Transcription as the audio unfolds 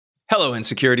Hello,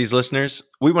 Insecurities listeners.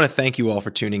 We want to thank you all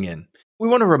for tuning in. We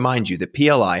want to remind you that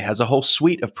PLI has a whole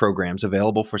suite of programs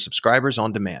available for subscribers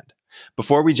on demand.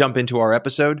 Before we jump into our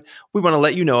episode, we want to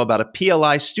let you know about a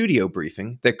PLI studio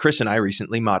briefing that Chris and I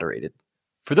recently moderated.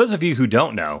 For those of you who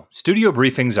don't know, studio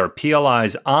briefings are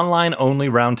PLI's online-only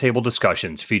roundtable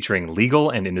discussions featuring legal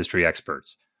and industry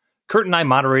experts. Kurt and I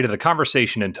moderated a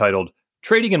conversation entitled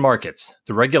Trading in Markets,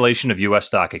 the Regulation of U.S.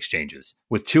 Stock Exchanges,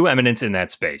 with two eminents in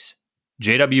that space,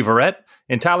 J.W. Verrett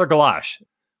and Tyler Galash.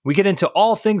 We get into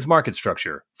all things market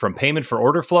structure, from payment for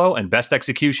order flow and best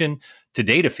execution to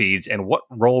data feeds and what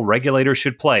role regulators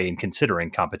should play in considering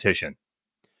competition.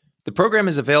 The program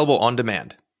is available on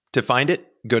demand. To find it,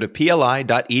 go to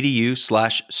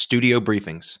pli.edu/studio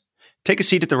briefings. Take a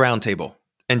seat at the roundtable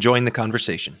and join the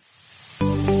conversation.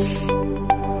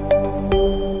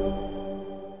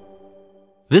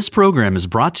 This program is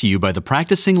brought to you by the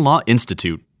Practicing Law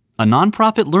Institute, a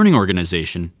nonprofit learning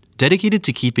organization dedicated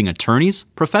to keeping attorneys,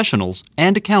 professionals,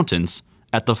 and accountants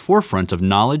at the forefront of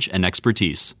knowledge and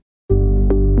expertise.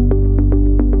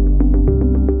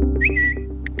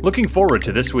 Looking forward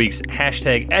to this week's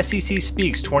hashtag SEC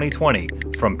Speaks 2020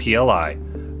 from PLI.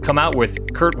 Come out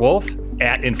with Kurt Wolf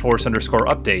at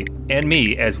Enforce_update and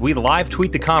me as we live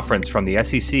tweet the conference from the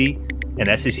SEC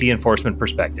and SEC enforcement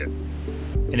perspective.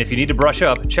 And if you need to brush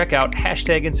up, check out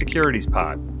hashtag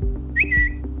InsecuritiesPod.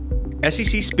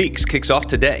 SEC Speaks kicks off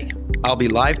today. I'll be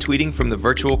live tweeting from the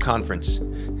virtual conference.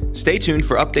 Stay tuned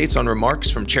for updates on remarks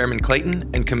from Chairman Clayton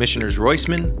and Commissioners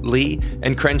Roisman, Lee,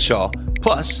 and Crenshaw,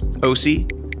 plus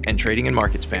OC and Trading and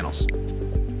Markets panels.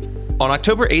 On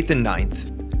October 8th and 9th,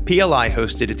 PLI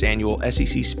hosted its annual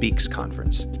SEC Speaks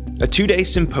conference, a two-day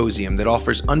symposium that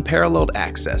offers unparalleled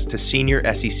access to senior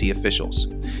SEC officials.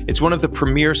 It's one of the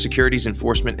premier securities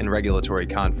enforcement and regulatory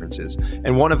conferences,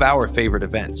 and one of our favorite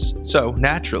events. So,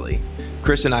 naturally,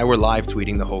 Chris and I were live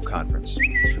tweeting the whole conference.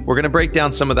 We're going to break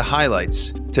down some of the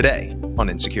highlights today on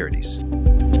Insecurities.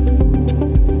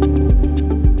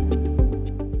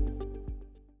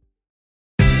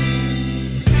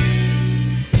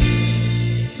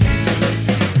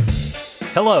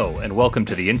 Hello, and welcome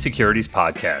to the Insecurities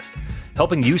Podcast,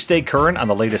 helping you stay current on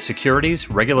the latest securities,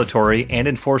 regulatory, and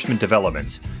enforcement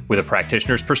developments with a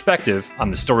practitioner's perspective on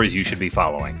the stories you should be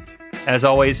following. As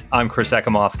always, I'm Chris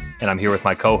Eckimoff, and I'm here with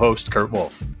my co-host, Kurt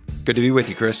Wolf. Good to be with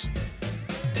you, Chris.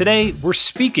 Today, we're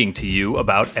speaking to you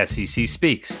about SEC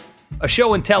Speaks, a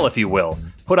show and tell, if you will,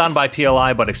 put on by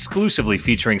PLI but exclusively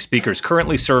featuring speakers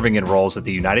currently serving in roles at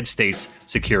the United States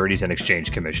Securities and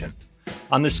Exchange Commission.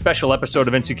 On this special episode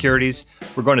of Insecurities,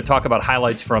 we're going to talk about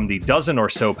highlights from the dozen or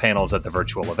so panels at the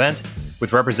virtual event,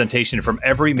 with representation from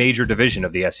every major division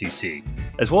of the SEC,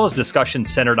 as well as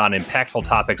discussions centered on impactful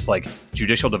topics like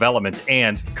judicial developments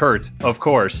and, Kurt, of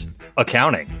course,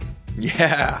 accounting.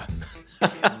 Yeah.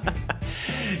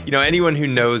 Anyone who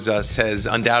knows us has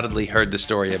undoubtedly heard the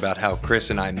story about how Chris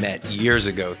and I met years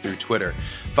ago through Twitter,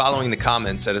 following the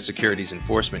comments at a securities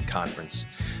enforcement conference.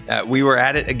 We were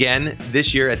at it again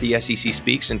this year at the SEC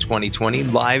Speaks in 2020,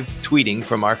 live tweeting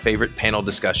from our favorite panel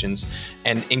discussions.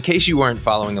 And in case you weren't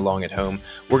following along at home,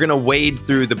 we're going to wade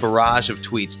through the barrage of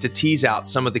tweets to tease out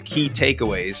some of the key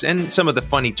takeaways and some of the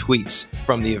funny tweets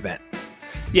from the event.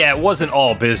 Yeah, it wasn't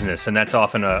all business, and that's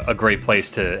often a great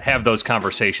place to have those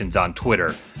conversations on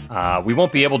Twitter. We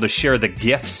won't be able to share the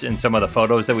GIFs and some of the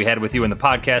photos that we had with you in the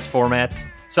podcast format.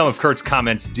 Some of Kurt's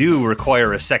comments do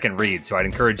require a second read, so I'd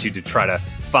encourage you to try to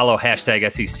follow hashtag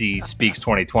SEC Speaks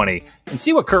 2020 and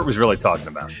see what Kurt was really talking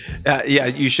about. Yeah,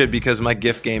 you should, because my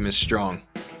GIF game is strong.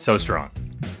 So strong.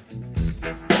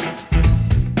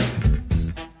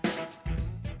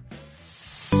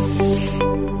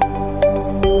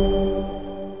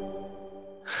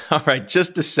 All right,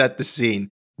 just to set the scene,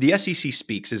 the SEC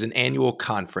Speaks is an annual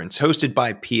conference hosted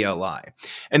by PLI,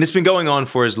 and it's been going on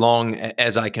for as long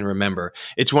as I can remember.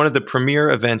 It's one of the premier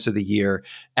events of the year,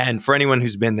 and for anyone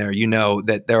who's been there, you know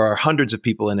that there are hundreds of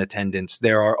people in attendance.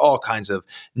 There are all kinds of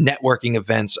networking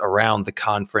events around the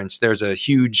conference. There's a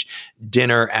huge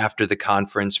dinner after the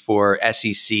conference for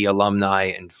SEC alumni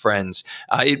and friends.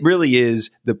 It really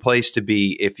is the place to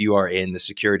be if you are in the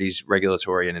securities,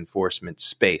 regulatory, and enforcement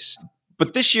space.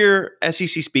 But this year,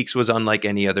 SEC Speaks was unlike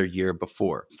any other year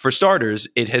before. For starters,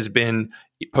 it has been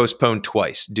postponed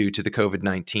twice due to the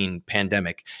COVID-19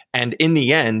 pandemic. And in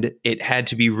the end, it had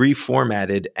to be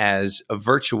reformatted as a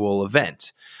virtual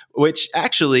event, which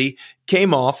actually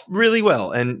came off really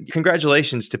well. And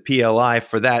congratulations to PLI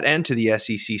for that and to the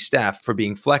SEC staff for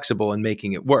being flexible and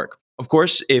making it work. Of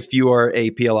course, if you are a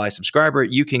PLI subscriber,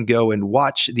 you can go and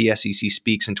watch the SEC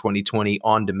Speaks in 2020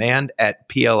 on demand at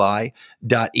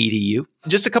pli.edu.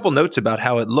 Just a couple notes about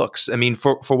how it looks. I mean,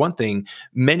 for one thing,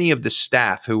 many of the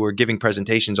staff who were giving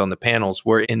presentations on the panels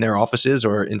were in their offices,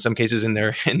 or in some cases in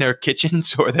their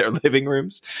kitchens or their living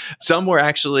rooms. Some were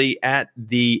actually at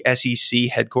the SEC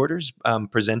headquarters,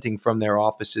 presenting from their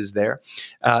offices there.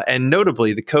 And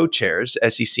notably, the co-chairs,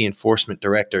 SEC Enforcement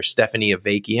Director Stephanie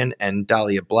Avakian and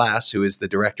Dahlia Blass, who is the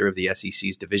director of the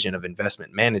SEC's Division of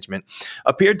Investment Management,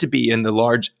 appeared to be in the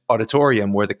large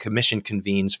auditorium where the commission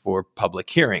convenes for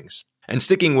public hearings. And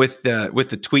sticking with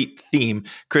the tweet theme,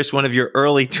 Chris, one of your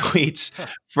early tweets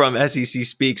from SEC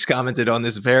Speaks commented on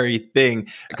this very thing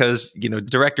because,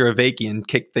 Director Avakian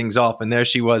kicked things off, and there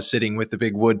she was sitting with the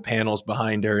big wood panels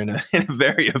behind her in a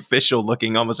very official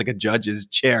looking, almost like a judge's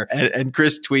chair. And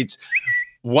Chris tweets,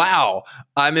 "Wow,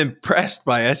 I'm impressed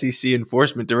by SEC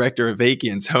Enforcement Director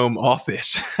Avakian's home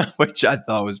office," which I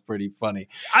thought was pretty funny.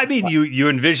 I mean, you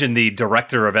envision the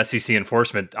director of SEC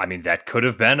Enforcement. I mean, that could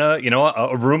have been a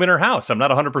room in her house. I'm not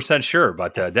 100% sure,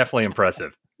 but definitely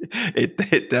impressive.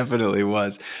 It definitely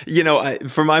was.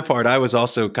 For my part, I was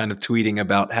also kind of tweeting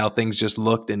about how things just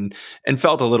looked and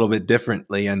felt a little bit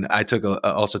differently. And I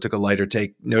also took a lighter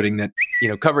take, noting that,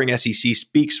 covering SEC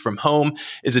Speaks from home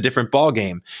is a different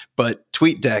ballgame, but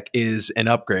TweetDeck is an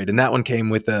upgrade. And that one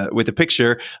came with a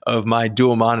picture of my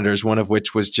dual monitors, one of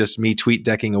which was just me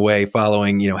TweetDecking away,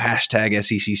 following, hashtag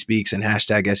SEC Speaks and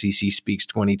hashtag SEC Speaks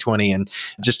 2020, and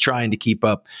just trying to keep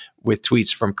up with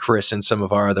tweets from Chris and some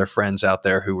of our other friends out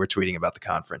there who were tweeting about the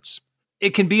conference.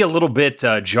 It can be a little bit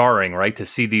jarring, right, to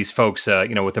see these folks,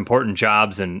 with important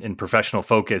jobs and professional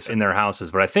focus in their houses.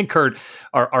 But I think, Kurt,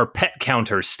 our pet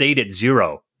counter stayed at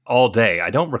 0 all day. I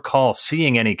don't recall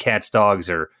seeing any cats, dogs,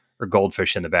 or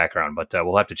goldfish in the background, but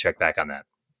we'll have to check back on that.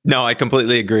 No, I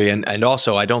completely agree. And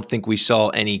also, I don't think we saw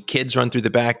any kids run through the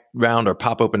background or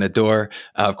pop open a door.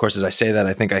 Of course, as I say that,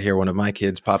 I think I hear one of my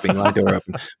kids popping my door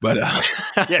open. But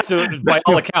yeah, so by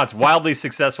all accounts, wildly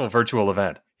successful virtual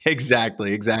event.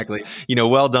 Exactly.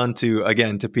 Well done to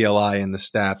PLI and the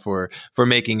staff for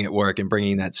making it work and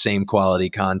bringing that same quality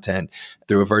content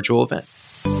through a virtual event.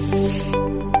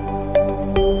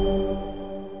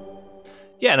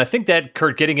 Yeah, and I think that,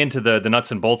 Kurt, getting into the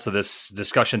nuts and bolts of this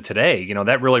discussion today,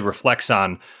 that really reflects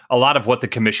on a lot of what the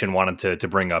commission wanted to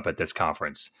bring up at this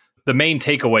conference. The main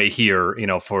takeaway here,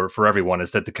 for everyone,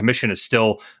 is that the commission is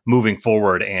still moving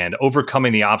forward and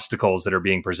overcoming the obstacles that are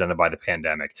being presented by the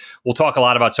pandemic. We'll talk a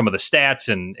lot about some of the stats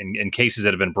and cases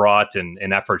that have been brought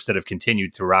and efforts that have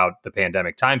continued throughout the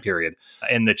pandemic time period.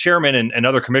 And the chairman and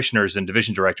other commissioners and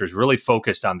division directors really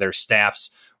focused on their staff's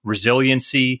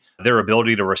resiliency, their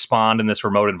ability to respond in this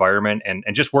remote environment, and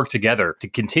just work together to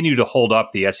continue to hold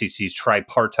up the SEC's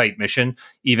tripartite mission,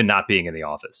 even not being in the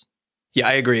office. Yeah,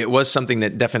 I agree. It was something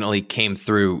that definitely came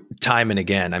through time and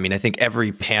again. I mean, I think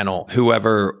every panel,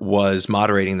 whoever was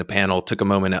moderating the panel, took a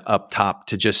moment up top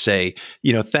to just say,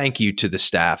 thank you to the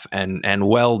staff and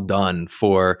well done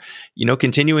for,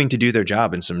 continuing to do their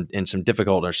job in some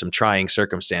difficult or some trying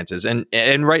circumstances.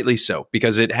 And rightly so,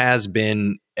 because it has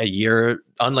been a year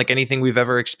unlike anything we've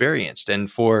ever experienced. And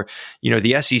for,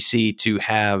 the SEC to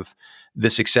have the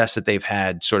success that they've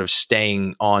had sort of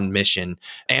staying on mission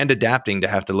and adapting to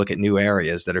have to look at new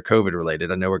areas that are COVID related.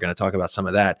 I know we're going to talk about some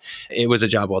of that. It was a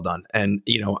job well done. And,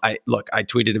 I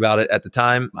tweeted about it at the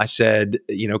time. I said,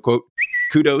 quote,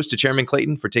 "Kudos to Chairman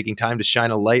Clayton for taking time to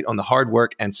shine a light on the hard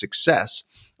work and success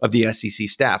of the SEC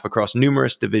staff across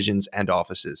numerous divisions and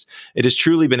offices. It has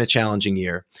truly been a challenging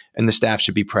year, and the staff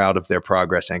should be proud of their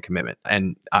progress and commitment."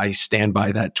 And I stand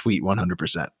by that tweet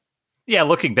 100%. Yeah,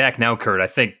 looking back now, Kurt, I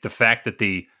think the fact that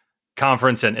the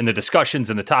conference and the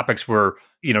discussions and the topics were,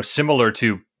 similar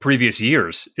to previous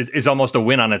years is almost a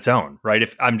win on its own, right?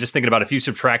 If I'm just thinking about if you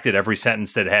subtracted every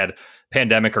sentence that had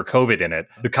pandemic or COVID in it,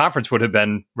 the conference would have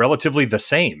been relatively the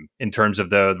same in terms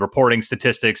of the reporting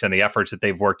statistics and the efforts that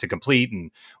they've worked to complete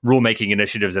and rulemaking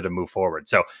initiatives that have moved forward.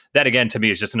 So that, again, to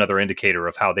me is just another indicator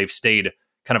of how they've stayed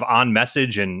kind of on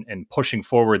message and pushing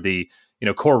forward the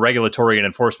core regulatory and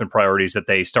enforcement priorities that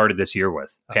they started this year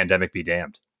with. Pandemic be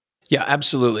damned. Yeah,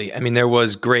 absolutely. I mean, there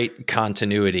was great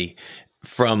continuity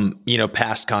from,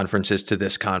 past conferences to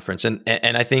this conference. And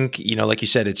I think, like you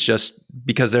said, it's just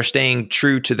because they're staying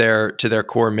true to their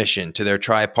core mission, to their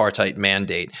tripartite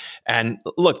mandate. And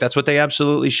look, that's what they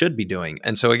absolutely should be doing.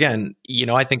 And so again,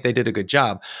 I think they did a good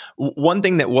job. One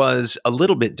thing that was a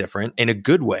little bit different in a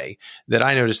good way that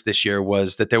I noticed this year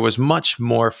was that there was much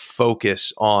more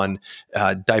focus on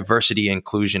diversity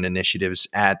inclusion initiatives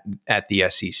at the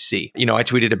SEC. I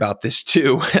tweeted about this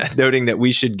too, noting that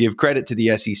we should give credit to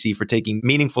the SEC for taking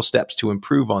meaningful steps to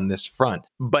improve on this front.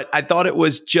 But I thought it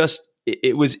was just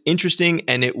it was interesting,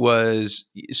 and it was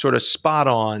sort of spot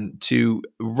on to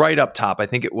right up top. I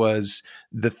think it was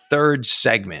the third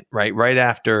segment, right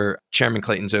after Chairman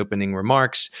Clayton's opening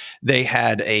remarks. They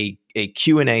had a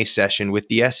Q&A session with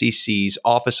the SEC's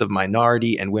Office of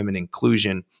Minority and Women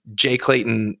Inclusion. Jay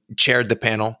Clayton chaired the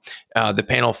panel. The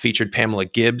panel featured Pamela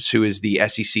Gibbs, who is the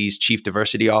SEC's Chief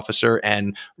Diversity Officer,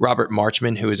 and Robert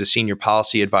Marchman, who is a Senior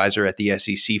Policy Advisor at the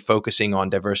SEC focusing on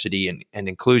diversity and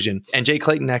inclusion. And Jay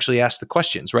Clayton actually asked the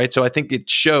questions, right? So I think it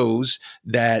shows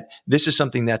that this is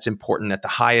something that's important at the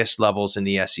highest levels in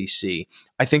the SEC.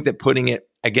 I think that putting it,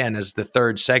 again, as the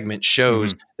third segment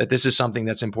shows that this is something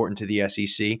that's important to the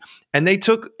SEC. And they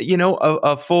took,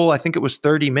 a full, I think it was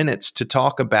 30 minutes to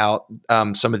talk about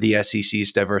some of the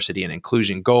SEC's diversity and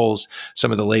inclusion goals,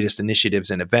 some of the latest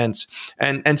initiatives and events,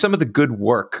 and some of the good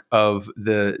work of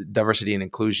the diversity and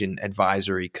inclusion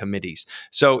advisory committees.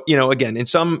 So, again, in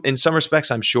some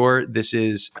respects, I'm sure this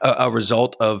is a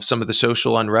result of some of the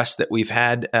social unrest that we've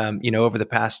had, over the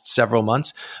past several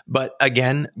months. But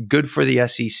again, good for the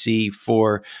SEC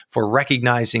for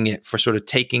recognizing it, for sort of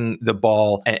taking the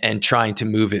ball and trying to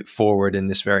move it forward in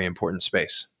this very important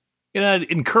space. I'd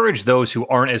encourage those who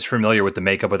aren't as familiar with the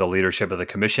makeup of the leadership of the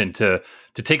commission to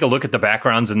take a look at the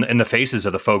backgrounds and the faces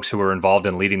of the folks who are involved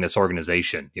in leading this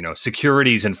organization.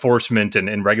 Securities, enforcement,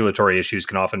 and regulatory issues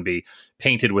can often be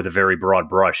painted with a very broad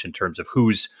brush in terms of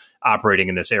who's operating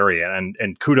in this area.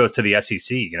 And kudos to the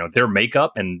SEC. Their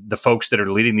makeup and the folks that are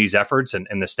leading these efforts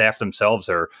and the staff themselves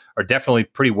are definitely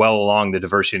pretty well along the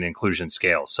diversity and inclusion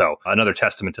scale. So another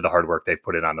testament to the hard work they've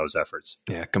put in on those efforts.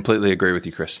 Yeah, completely agree with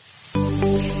you, Chris.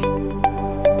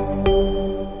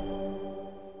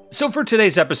 So for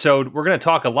today's episode, we're going to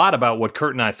talk a lot about what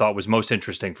Kurt and I thought was most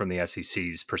interesting from the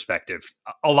SEC's perspective.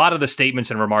 A lot of the statements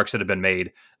and remarks that have been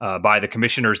made by the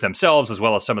commissioners themselves, as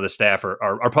well as some of the staff,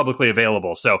 are publicly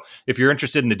available. So if you're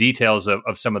interested in the details of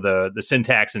some of the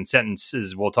syntax and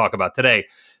sentences we'll talk about today,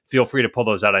 feel free to pull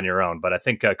those out on your own. But I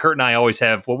think Kurt and I always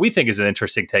have what we think is an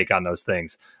interesting take on those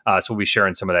things. So we'll be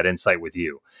sharing some of that insight with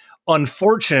you.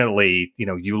 Unfortunately,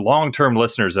 you long-term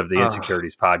listeners of the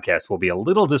Insecurities podcast will be a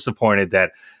little disappointed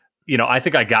that I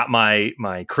think I got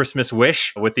my Christmas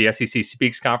wish with the SEC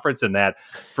Speaks conference, and that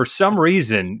for some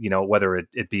reason, whether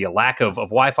it be a lack of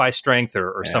Wi-Fi strength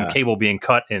or some cable being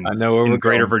cut in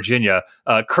Greater Virginia,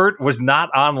 Kurt was not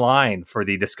online for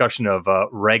the discussion of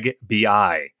Reg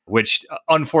BI, which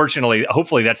unfortunately,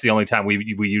 hopefully that's the only time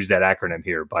we use that acronym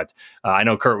here. But I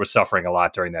know Kurt was suffering a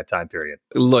lot during that time period.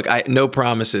 Look, no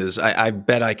promises. I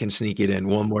bet I can sneak it in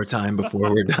one more time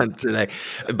before we're done today.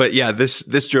 But yeah,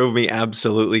 this drove me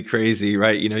absolutely crazy,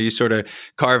 right? You sort of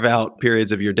carve out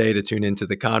periods of your day to tune into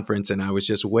the conference, and I was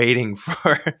just waiting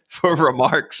for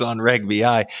remarks on Reg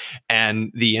BI,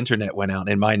 and the internet went out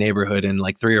in my neighborhood and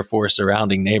like 3 or 4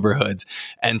 surrounding neighborhoods.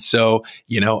 And so,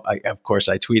 of course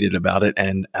I tweeted about it,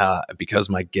 and because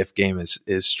my GIF game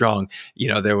is strong,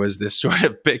 there was this sort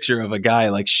of picture of a guy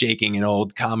like shaking an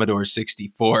old Commodore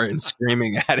 64 and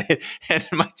screaming at it. And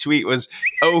my tweet was,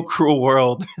 "Oh, cruel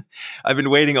world. I've been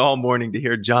waiting all morning to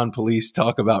hear John Police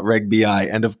talk about Reg BI."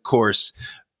 And of course,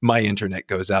 my internet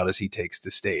goes out as he takes the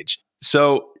stage.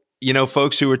 So,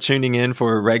 folks who are tuning in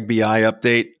for a Reg BI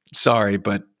update, sorry,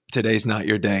 but today's not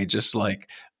your day. Just like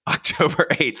October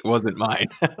 8th wasn't mine.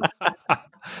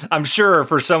 I'm sure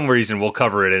for some reason we'll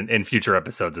cover it in future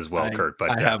episodes as well, Kurt.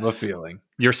 But I have a feeling.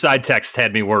 Your side text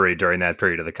had me worried during that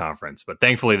period of the conference, but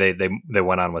thankfully they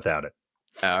went on without it.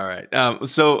 All right.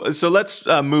 So let's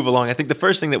move along. I think the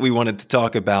first thing that we wanted to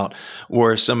talk about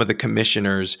were some of the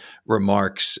commissioners'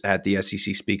 remarks at the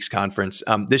SEC Speaks conference.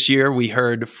 This year, we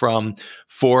heard from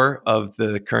 4 of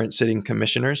the current sitting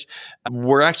commissioners.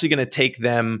 We're actually going to take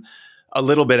them a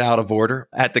little bit out of order.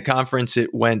 At the conference,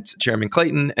 it went Chairman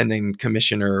Clayton, and then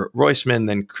Commissioner Roisman,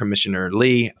 then Commissioner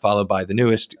Lee, followed by the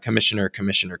newest commissioner,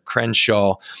 Commissioner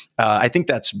Crenshaw. I think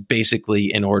that's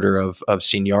basically in order of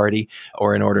seniority,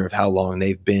 or in order of how long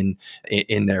they've been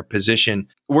in their position.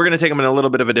 We're going to take them in a little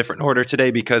bit of a different order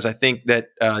today, because I think that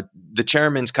the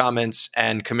chairman's comments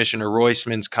and Commissioner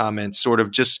Roisman's comments sort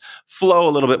of just flow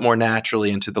a little bit more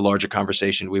naturally into the larger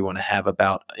conversation we want to have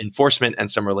about enforcement and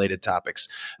some related topics.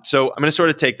 So I'm going to sort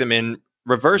of take them in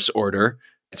reverse order.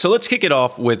 So let's kick it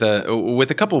off with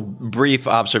a couple brief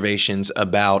observations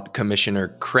about Commissioner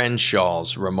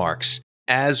Crenshaw's remarks.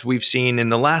 As we've seen in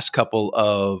the last couple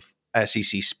of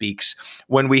SEC Speaks,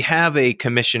 when we have a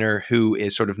commissioner who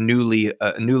is sort of newly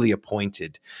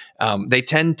appointed, They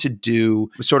tend to do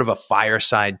sort of a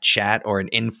fireside chat or an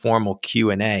informal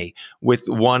Q&A with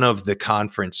one of the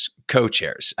conference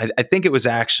co-chairs. I think it was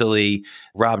actually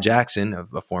Rob Jackson,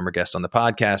 a former guest on the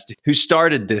podcast, who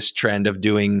started this trend of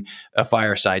doing a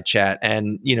fireside chat.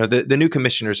 And, the new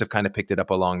commissioners have kind of picked it up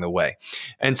along the way.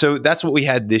 And so that's what we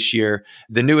had this year.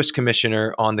 The newest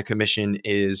commissioner on the commission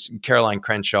is Caroline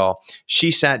Crenshaw. She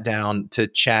sat down to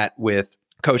chat with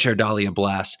co-chair Dahlia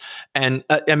Blass. And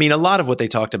a lot of what they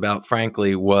talked about,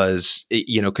 frankly, was,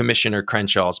 Commissioner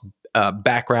Crenshaw's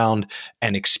background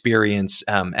and experience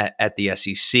at the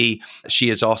SEC. She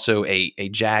is also a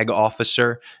JAG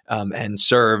officer and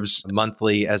serves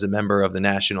monthly as a member of the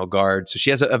National Guard. So she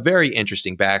has a very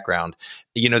interesting background.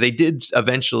 They did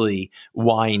eventually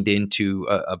wind into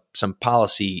some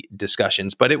policy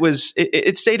discussions, but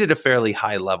it stayed at a fairly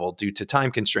high level due to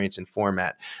time constraints and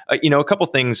format. A couple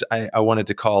things I wanted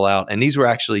to call out, and these were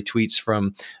actually tweets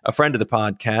from a friend of the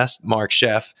podcast, Mark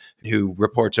Sheff, who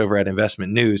reports over at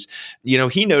Investment News.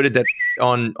 He noted that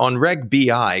on Reg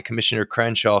BI, Commissioner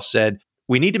Crenshaw said,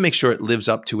 "We need to make sure it lives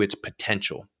up to its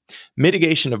potential.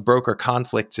 Mitigation of broker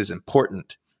conflicts is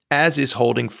important, as is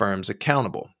holding firms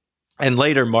accountable." And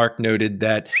later, Mark noted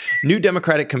that new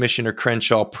Democratic Commissioner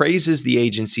Crenshaw praises the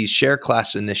agency's share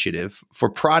class initiative for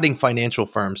prodding financial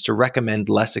firms to recommend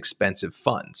less expensive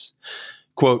funds.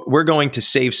 Quote, "We're going to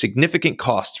save significant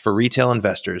costs for retail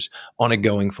investors on a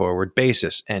going forward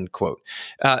basis," end quote.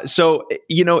 So,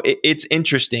 it's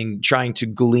interesting trying to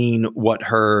glean what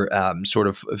her sort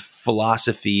of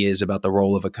philosophy is about the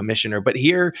role of a commissioner. But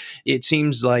here it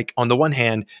seems like, on the one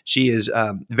hand, she is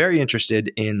very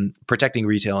interested in protecting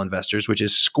retail investors, which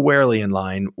is squarely in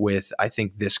line with, I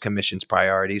think, this commission's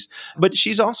priorities. But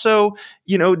she's also,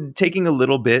 taking a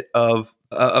little bit of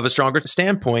a stronger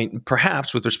standpoint,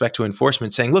 perhaps with respect to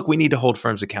enforcement, saying, look, we need to hold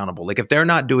firms accountable. Like, if they're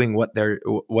not doing what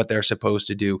they're supposed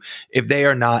to do, if they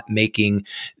are not making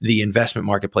the investment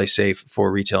marketplace safe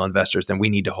for retail investors, then we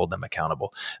need to hold them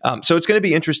accountable. So it's going to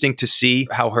be interesting to see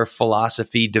how her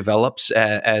philosophy develops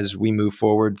as we move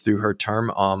forward through her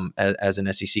term as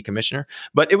an SEC commissioner.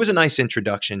 But it was a nice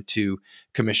introduction to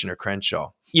Commissioner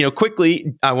Crenshaw.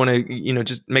 Quickly, I want to,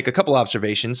 just make a couple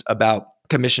observations about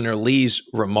Commissioner Lee's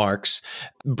remarks.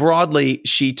 Broadly,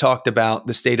 she talked about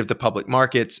the state of the public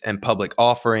markets and public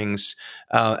offerings,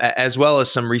 as well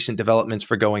as some recent developments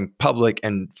for going public,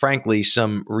 and frankly,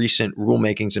 some recent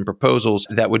rulemakings and proposals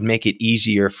that would make it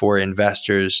easier for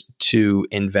investors to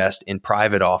invest in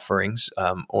private offerings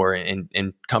or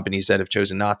in companies that have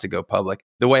chosen not to go public.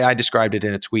 The way I described it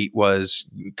in a tweet was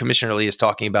Commissioner Lee is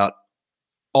talking about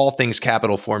all things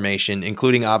capital formation,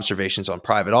 including observations on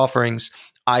private offerings,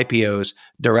 IPOs,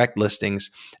 direct listings,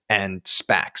 and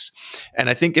SPACs. And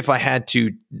I think if I had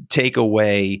to take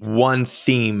away one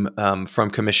theme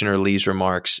from Commissioner Lee's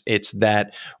remarks, it's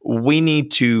that we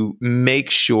need to make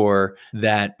sure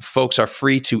that folks are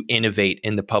free to innovate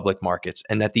in the public markets,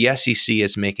 and that the SEC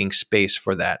is making space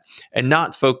for that, and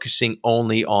not focusing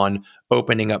only on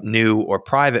opening up new or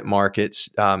private markets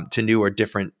to new or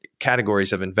different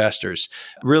categories of investors,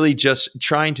 really just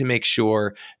trying to make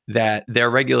sure that their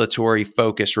regulatory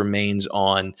focus remains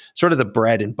on sort of the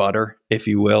bread and butter, if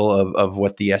you will, of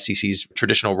what the SEC's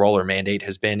traditional role or mandate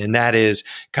has been. And that is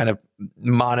kind of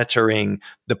monitoring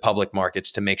the public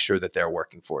markets to make sure that they're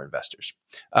working for investors.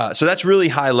 So that's really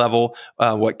high level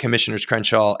what Commissioners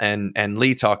Crenshaw and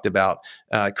Lee talked about.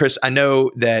 Chris, I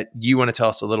know that you want to tell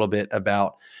us a little bit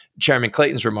about Chairman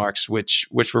Clayton's remarks, which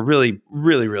were really,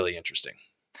 really, really interesting.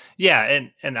 Yeah,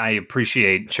 and I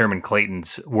appreciate Chairman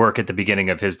Clayton's work at the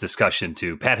beginning of his discussion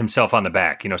to pat himself on the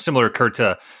back. Similar, Kurt,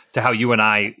 to how you and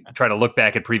I try to look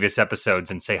back at previous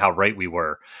episodes and say how right we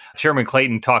were. Chairman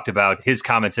Clayton talked about his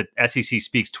comments at SEC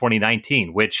Speaks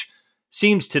 2019, which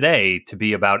seems today to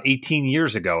be about 18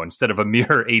 years ago instead of a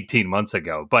mere 18 months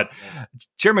ago. But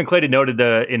Chairman Clayton noted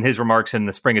in his remarks in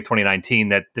the spring of 2019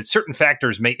 that certain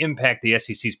factors may impact the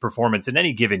SEC's performance in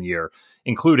any given year,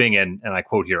 including, and I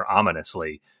quote here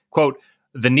ominously, quote,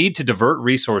 "the need to divert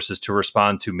resources to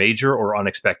respond to major or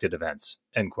unexpected events,"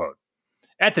 end quote.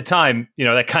 At the time,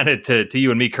 that kind of to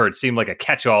you and me, Kurt, seemed like a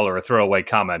catch-all or a throwaway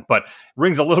comment, but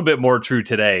rings a little bit more true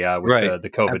today with the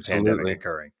COVID pandemic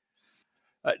occurring.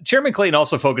 Chairman Clayton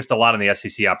also focused a lot on the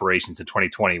SEC operations in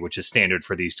 2020, which is standard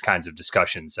for these kinds of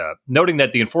discussions, noting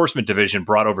that the Enforcement Division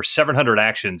brought over 700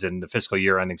 actions in the fiscal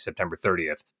year ending September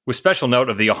 30th, with special note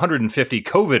of the 150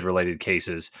 COVID-related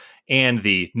cases and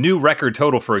the new record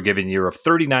total for a given year of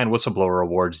 39 whistleblower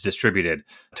awards distributed,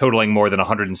 totaling more than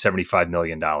 $175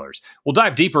 million. We'll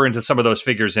dive deeper into some of those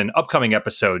figures in upcoming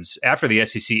episodes after the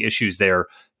SEC issues their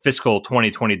fiscal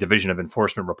 2020 Division of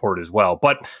Enforcement report as well.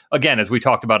 But again, as we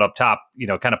talked about up top,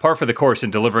 kind of par for the course in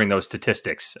delivering those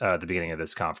statistics at the beginning of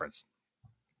this conference.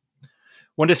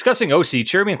 When discussing OC,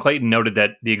 Chairman Clayton noted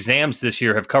that the exams this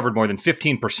year have covered more than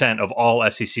 15% of all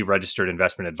SEC registered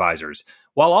investment advisors,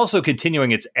 while also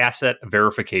continuing its asset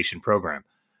verification program.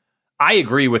 I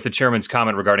agree with the chairman's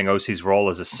comment regarding OC's role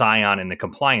as a scion in the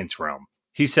compliance realm.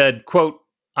 He said, quote,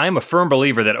 "I am a firm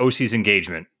believer that OC's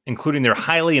engagement, including their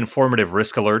highly informative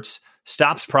risk alerts,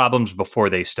 stops problems before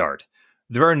they start.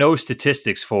 There are no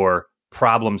statistics for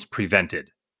problems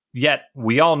prevented. Yet,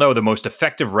 we all know the most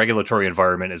effective regulatory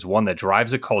environment is one that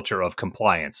drives a culture of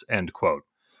compliance," end quote.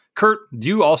 Kurt, do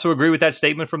you also agree with that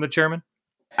statement from the chairman?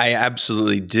 I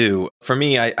absolutely do. For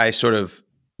me, I sort of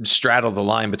straddle the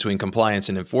line between compliance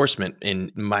and enforcement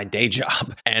in my day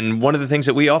job. And one of the things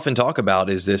that we often talk about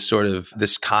is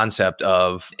this concept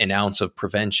of an ounce of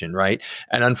prevention, right?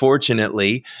 And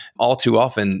unfortunately, all too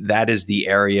often, that is the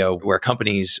area where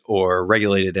companies or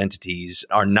regulated entities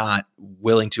are not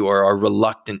willing to or are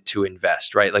reluctant to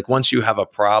invest, right? Like once you have a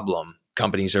problem,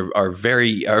 companies are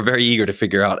very eager to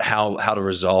figure out how to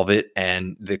resolve it,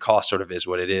 and the cost sort of is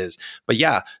what it is. But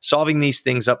yeah, solving these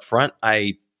things up front,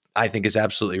 I think is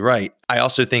absolutely right. I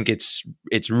also think it's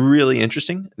really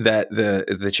interesting that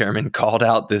the chairman called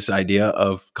out this idea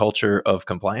of culture of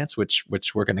compliance, which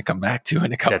we're going to come back to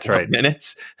in a couple of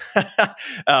minutes.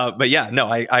 But yeah, no,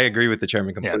 I agree with the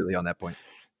chairman completely on that point.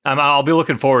 I'll be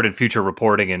looking forward in future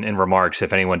reporting and remarks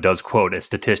if anyone does quote a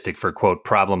statistic for, quote,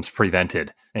 problems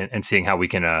prevented and seeing how we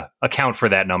can account for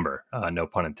that number, no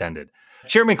pun intended.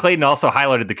 Chairman Clayton also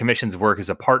highlighted the commission's work as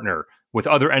a partner with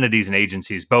other entities and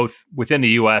agencies, both within the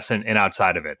U.S. and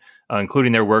outside of it,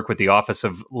 including their work with the Office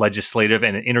of Legislative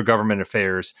and Intergovernment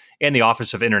Affairs and the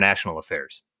Office of International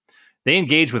Affairs. They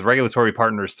engage with regulatory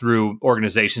partners through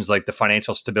organizations like the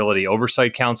Financial Stability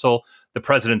Oversight Council, the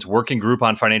President's Working Group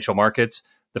on Financial Markets,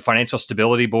 the Financial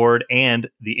Stability Board, and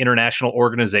the International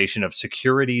Organization of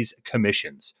Securities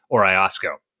Commissions, or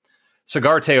IOSCO.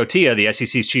 Sagar Teotia, the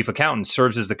SEC's chief accountant,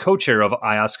 serves as the co-chair of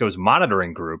IOSCO's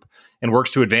monitoring group and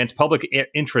works to advance public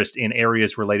interest in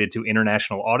areas related to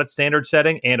international audit standard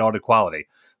setting and audit quality.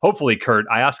 Hopefully, Kurt,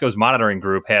 IOSCO's monitoring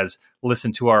group has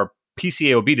listened to our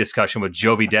PCAOB discussion with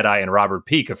Jovi Deadeye and Robert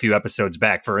Peake a few episodes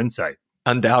back for insight.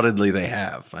 Undoubtedly, they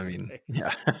have. I mean,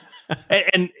 yeah.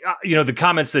 And the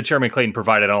comments that Chairman Clayton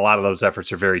provided on a lot of those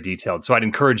efforts are very detailed. So I'd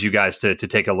encourage you guys to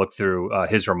take a look through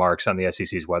his remarks on the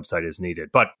SEC's website as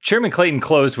needed. But Chairman Clayton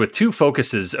closed with two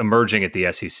focuses emerging at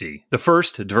the SEC. The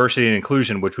first, diversity and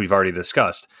inclusion, which we've already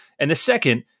discussed. And the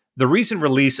second, the recent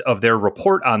release of their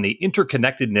report on the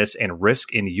interconnectedness and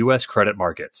risk in U.S. credit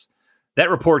markets. That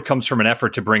report comes from an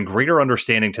effort to bring greater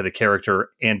understanding to the character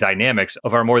and dynamics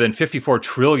of our more than $54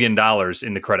 trillion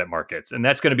in the credit markets. And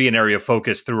that's going to be an area of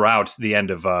focus throughout the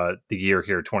end of the year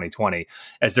here, 2020,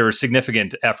 as there are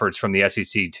significant efforts from the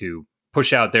SEC to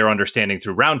push out their understanding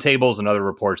through roundtables and other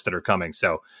reports that are coming.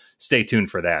 So stay tuned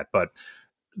for that. But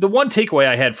the one takeaway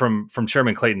I had from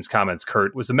Chairman Clayton's comments,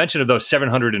 Kurt, was the mention of those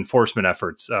 700 enforcement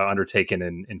efforts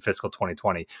undertaken in fiscal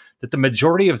 2020, that the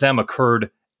majority of them occurred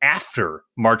after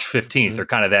March 15th, or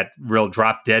kind of that real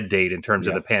drop dead date in terms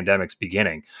of the pandemic's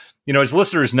beginning. As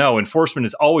listeners know, enforcement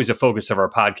is always a focus of our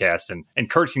podcast, and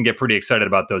Kurt can get pretty excited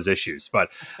about those issues.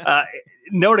 But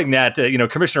noting that,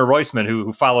 Commissioner Roisman,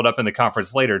 who followed up in the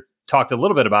conference later, talked a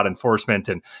little bit about enforcement.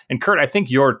 And Kurt, I think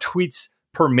your tweets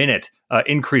per minute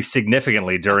increased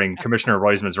significantly during Commissioner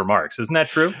Roisman's remarks. Isn't that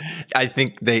true? I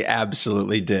think they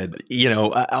absolutely did.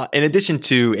 In addition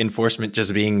to enforcement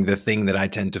just being the thing that I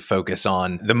tend to focus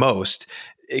on the most,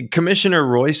 Commissioner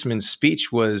Roisman's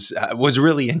speech was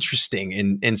really interesting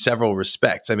in several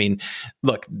respects. I mean,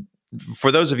 look,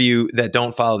 for those of you that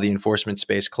don't follow the enforcement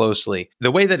space closely,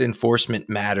 the way that enforcement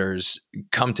matters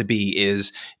come to be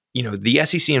is, the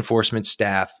SEC enforcement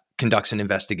staff conducts an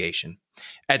investigation,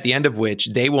 at the end of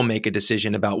which they will make a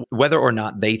decision about whether or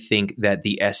not they think that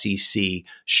the SEC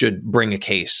should bring a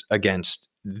case against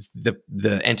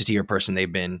the entity or person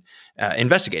they've been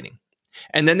investigating.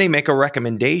 And then they make a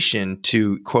recommendation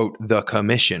to, quote, the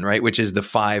commission, right, which is the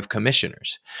 5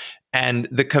 commissioners. And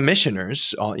the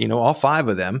commissioners, all 5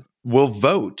 of them, will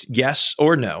vote yes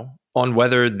or no on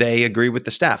whether they agree with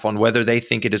the staff, on whether they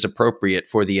think it is appropriate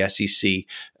for the SEC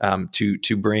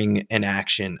to bring an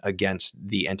action against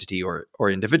the entity or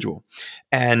individual.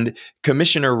 And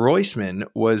Commissioner Roisman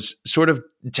was sort of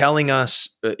telling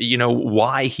us,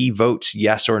 why he votes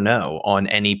yes or no on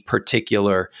any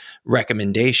particular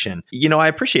recommendation. I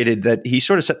appreciated that he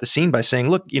sort of set the scene by saying,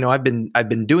 look, I've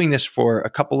been doing this for a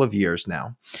couple of years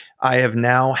now. I have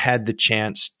now had the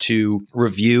chance to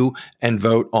review and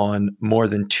vote on more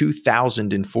than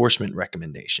 2,000 enforcement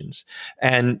recommendations.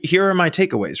 And here are my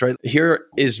takeaways, right? Here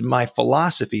is my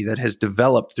philosophy that has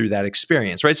developed through that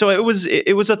experience, right? So it was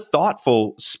a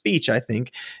thoughtful speech, I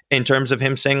think, in terms of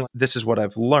him saying, this is what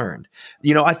I've learned.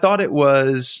 I thought it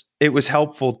was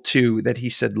helpful too that he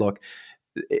said, look,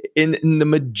 in the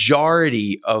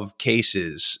majority of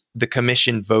cases, the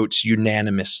commission votes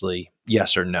unanimously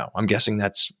yes or no. I'm guessing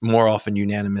that's more often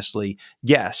unanimously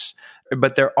yes.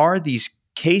 But there are these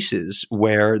cases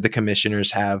where the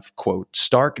commissioners have, quote,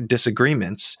 stark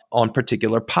disagreements on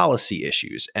particular policy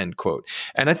issues, end quote.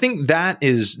 And I think that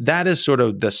is sort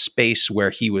of the space where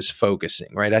he was focusing,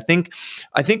 right? I think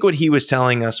what he was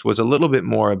telling us was a little bit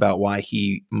more about why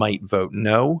he might vote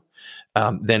no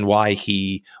than why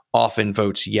he often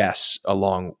votes yes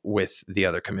along with the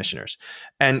other commissioners.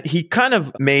 And he kind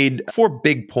of made 4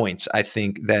 big points, I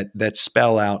think, that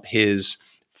spell out his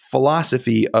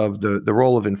philosophy of the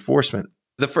role of enforcement.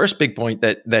 The first big point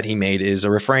that he made is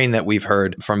a refrain that we've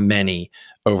heard from many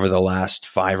over the last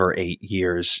 5 or 8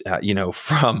 years,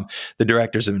 from the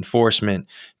directors of enforcement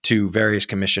to various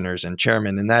commissioners and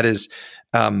chairmen, and that is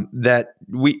that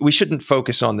we shouldn't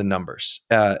focus on the numbers.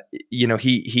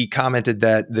 He commented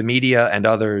that the media and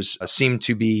others seem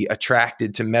to be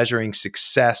attracted to measuring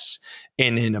success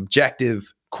in an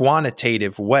objective,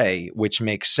 quantitative way, which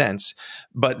makes sense,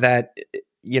 but that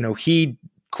he,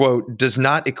 quote, does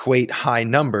not equate high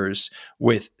numbers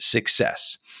with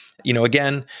success.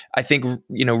 Again, I think,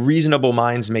 reasonable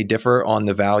minds may differ on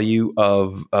the value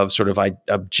of sort of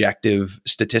objective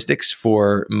statistics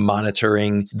for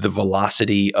monitoring the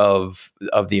velocity of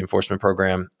the enforcement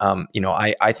program.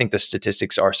 I think the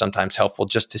statistics are sometimes helpful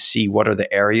just to see what are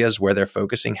the areas where they're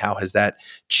focusing. How has that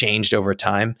changed over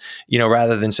time?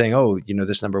 Rather than saying, oh,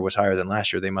 this number was higher than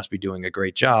last year, they must be doing a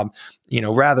great job.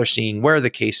 Rather seeing where are the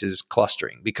cases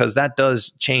clustering, because that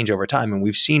does change over time. And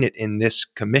we've seen it in this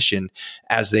commission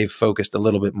as they've focused a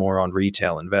little bit more on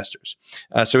retail investors.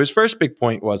 So his first big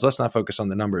point was, let's not focus on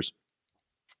the numbers.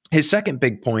 His second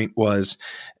big point was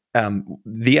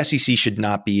the SEC should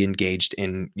not be engaged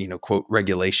in, quote,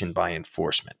 regulation by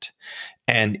enforcement.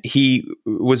 And he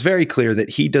was very clear that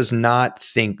he does not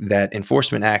think that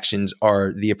enforcement actions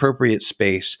are the appropriate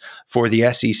space for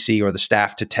the SEC or the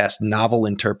staff to test novel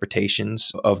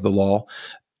interpretations of the law,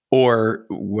 or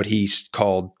what he's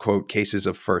called, quote, cases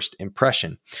of first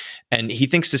impression. And he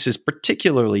thinks this is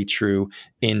particularly true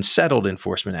in settled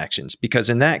enforcement actions, because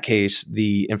in that case,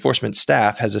 the enforcement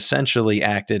staff has essentially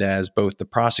acted as both the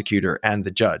prosecutor and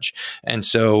the judge. And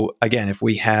so, again, if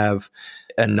we have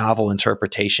a novel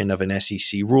interpretation of an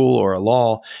SEC rule or a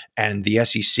law, and the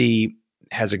SEC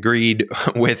has agreed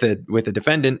with a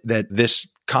defendant that this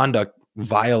conduct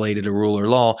violated a rule or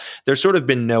law, there's sort of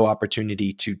been no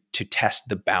opportunity to test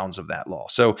the bounds of that law.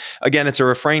 So again, it's a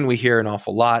refrain we hear an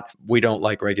awful lot. We don't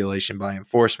like regulation by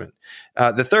enforcement.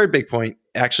 The third big point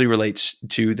actually relates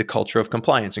to the culture of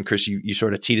compliance. And Chris, you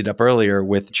sort of teed it up earlier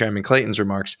with Chairman Clayton's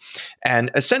remarks.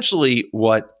 And essentially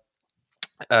what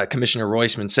Commissioner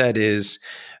Roisman said is,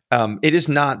 it is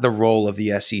not the role of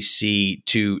the SEC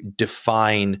to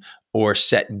define or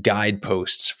set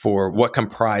guideposts for what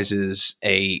comprises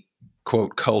a,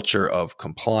 quote, culture of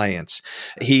compliance.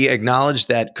 He acknowledged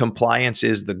that compliance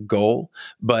is the goal,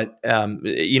 but,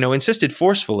 insisted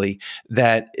forcefully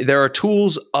that there are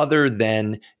tools other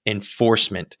than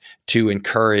enforcement to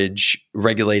encourage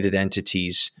regulated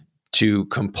entities to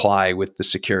comply with the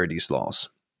securities laws.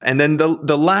 And then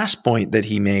the last point that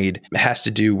he made has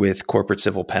to do with corporate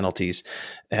civil penalties.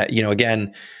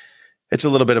 Again, it's a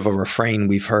little bit of a refrain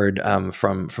we've heard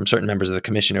from certain members of the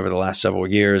commission over the last several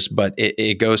years, but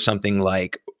it goes something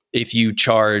like, if you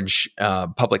charge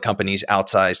public companies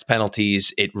outsized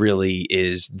penalties, it really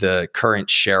is the current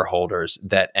shareholders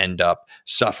that end up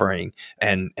suffering,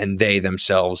 and they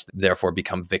themselves therefore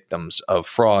become victims of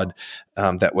fraud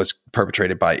that was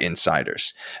perpetrated by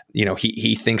insiders.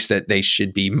 He thinks that they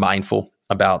should be mindful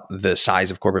about the size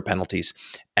of corporate penalties,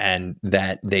 and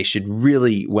that they should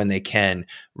really, when they can,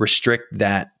 restrict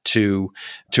that to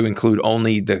include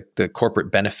only the corporate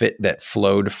benefit that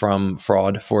flowed from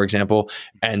fraud, for example,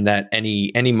 and that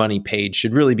any money paid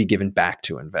should really be given back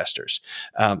to investors.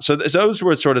 So those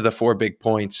were sort of the 4 big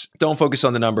points. Don't focus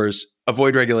on the numbers.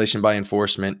 avoid regulation by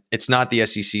enforcement. It's not the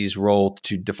SEC's role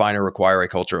to define or require a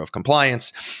culture of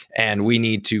compliance. And we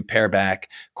need to pare back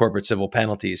corporate civil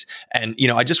penalties. And,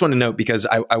 I just want to note, because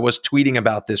I was tweeting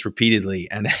about this repeatedly.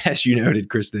 And as you noted,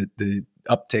 Chris, the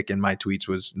uptick in my tweets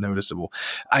was noticeable.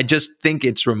 I just think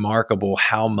it's remarkable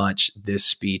how much this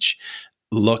speech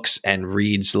looks and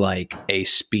reads like a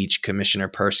speech Commissioner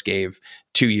Peirce gave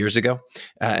 2 years ago.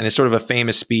 And it's sort of a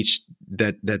famous speech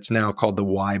that's now called the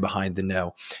why behind the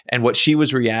no. And what she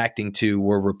was reacting to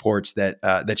were reports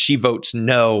that she votes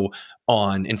no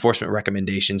on enforcement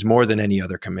recommendations more than any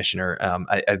other commissioner.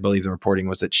 I believe the reporting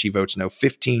was that she votes no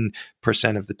 15%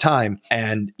 of the time.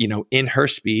 And, in her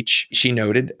speech, she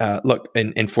noted, look,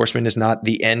 enforcement is not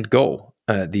the end goal.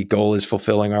 The goal is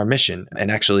fulfilling our mission.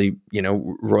 And actually,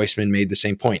 Roisman made the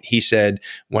same point. He said,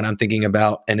 when I'm thinking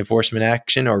about an enforcement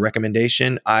action or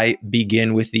recommendation, I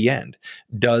begin with the end.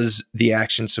 Does the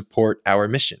action support our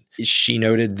mission? She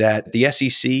noted that the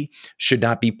SEC should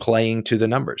not be playing to the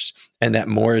numbers and that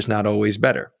more is not always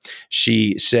better.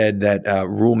 She said that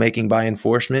rulemaking by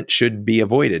enforcement should be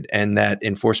avoided and that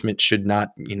enforcement should not,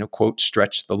 quote,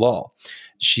 stretch the law.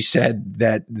 She said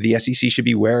that the SEC should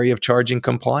be wary of charging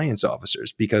compliance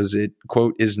officers because it,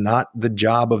 quote, is not the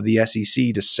job of the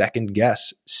SEC to second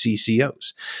guess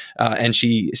CCOs. And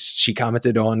she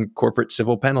commented on corporate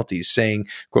civil penalties, saying,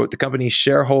 quote, the company's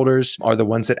shareholders are the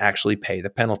ones that actually pay the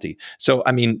penalty. So,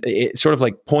 it's sort of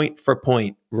like point for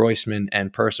point, Roisman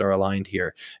and Peirce are aligned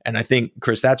here. And I think,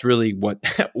 Chris, that's really what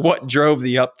drove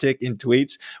the uptick in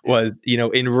tweets was,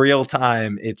 in real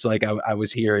time, it's like I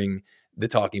was hearing the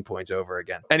talking points over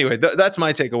again. Anyway, that's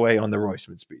my takeaway on the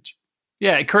Roisman speech.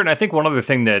 Yeah, Curtin, I think one other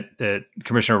thing that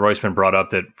Commissioner Roisman brought up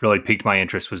that really piqued my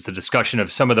interest was the discussion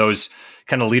of some of those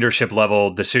kind of leadership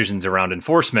level decisions around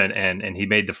enforcement. And he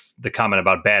made the comment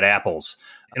about bad apples.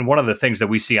 And one of the things that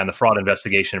we see on the fraud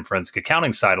investigation and forensic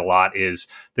accounting side a lot is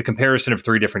the comparison of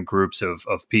three different groups of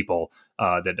people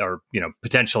that are,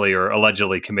 potentially or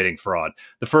allegedly committing fraud.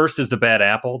 The first is the bad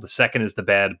apple, the second is the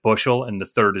bad bushel, and the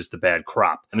third is the bad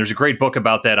crop. And there's a great book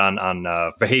about that on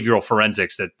behavioral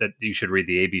forensics that you should read,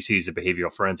 the ABCs of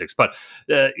behavioral forensics. But,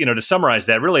 to summarize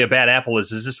that, really a bad apple is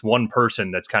this one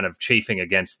person that's kind of chafing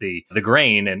against the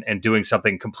grain and doing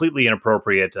something completely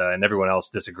inappropriate and everyone else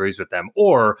disagrees with them?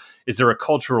 Or is there a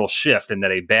cultural shift in that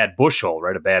a bad bushel,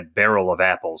 right, a bad barrel of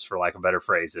apples, for lack of a better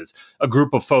phrase, is a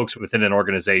group of folks within an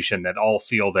organization that all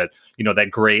feel that,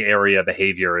 that gray area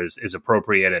behavior is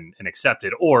appropriate and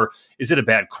accepted? Or is it a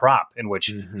bad crop in which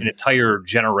an entire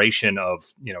generation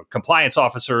of, compliance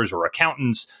officers or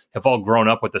accountants have all grown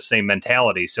up with the same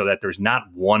mentality so that there's not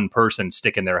one person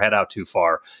sticking their head out too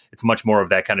far? It's much more of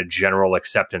that kind of general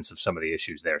acceptance of some of the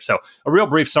issues there. So a real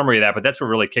brief summary of that, but that's what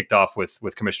really kicked off with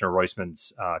Commissioner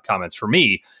Roisman's comments for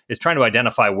me, is trying to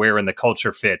identify where in the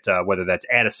culture fit, whether that's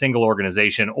at a single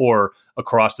organization or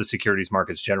across the securities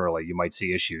markets generally, you might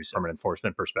see issues from an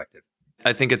enforcement perspective.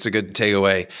 I think it's a good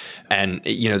takeaway. And,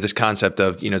 this concept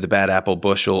of, the bad apple,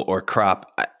 bushel, or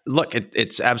crop, look,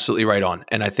 it's absolutely right on.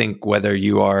 And I think whether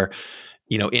you are,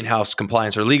 in-house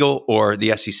compliance or legal or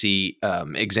the SEC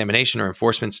examination or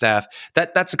enforcement staff,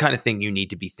 that's the kind of thing you need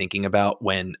to be thinking about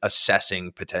when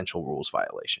assessing potential rules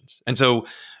violations. And so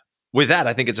with that,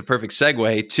 I think it's a perfect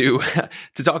segue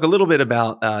to talk a little bit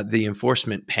about the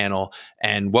enforcement panel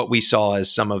and what we saw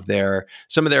as some of their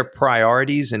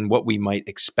priorities and what we might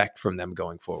expect from them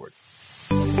going forward.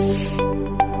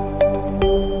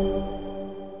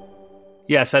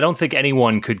 Yes, I don't think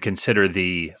anyone could consider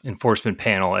the enforcement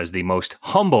panel as the most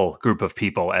humble group of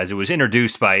people, as it was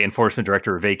introduced by Enforcement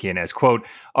Director Avakian as, quote,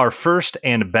 our first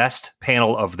and best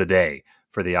panel of the day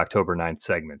for the October 9th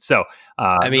segment. So,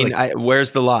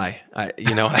 where's the lie? I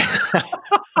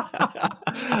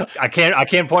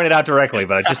can't point it out directly,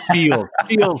 but it just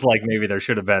feels like maybe there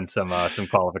should have been some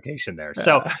qualification there.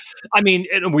 So,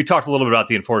 we talked a little bit about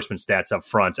the enforcement stats up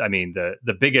front.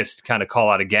 The biggest kind of call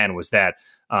out again was that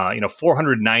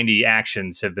 490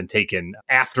 actions have been taken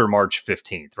after March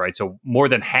 15th, right? So more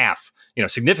than half,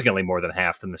 significantly more than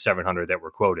half than the 700 that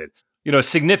were quoted. A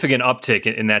significant uptick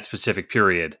in that specific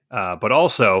period. But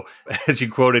also, as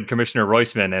you quoted Commissioner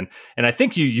Roisman, and I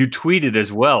think you tweeted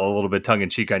as well, a little bit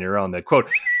tongue-in-cheek on your own, that, quote,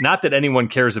 not that anyone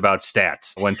cares about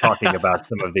stats when talking about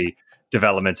some of the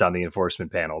developments on the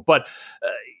enforcement panel. But,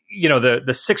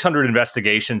 the 600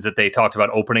 investigations that they talked about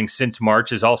opening since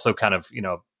March is also kind of,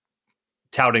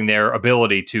 touting their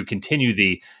ability to continue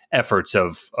the efforts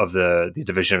of the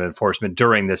Division of Enforcement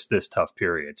during this tough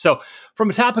period. So from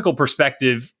a topical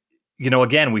perspective,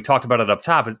 again, we talked about it up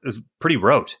top. It's pretty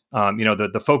rote.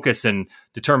 The focus and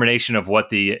determination of what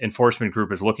the enforcement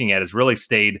group is looking at has really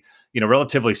stayed,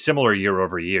 relatively similar year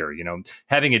over year.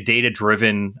 Having a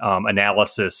data-driven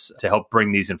analysis to help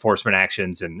bring these enforcement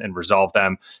actions and resolve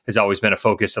them has always been a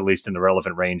focus, at least in the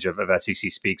relevant range of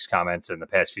SEC Speaks comments in the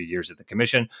past few years at the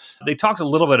commission. They talked a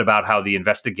little bit about how the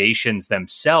investigations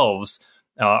themselves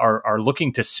are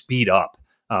looking to speed up.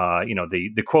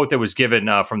 The quote that was given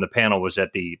from the panel was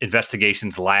that the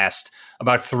investigations last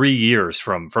about 3 years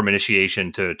from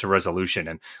initiation to resolution,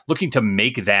 and looking to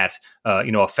make that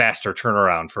a faster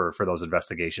turnaround for those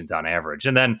investigations on average.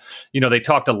 And then they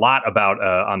talked a lot about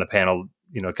on the panel,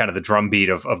 kind of the drumbeat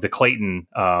of the Clayton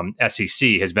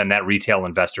SEC has been that retail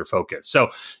investor focus. So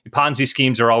Ponzi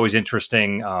schemes are always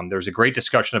interesting. There's a great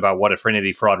discussion about what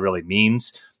affinity fraud really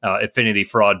means. Affinity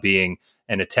fraud being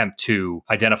an attempt to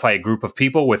identify a group of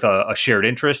people with a shared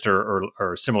interest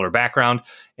or similar background,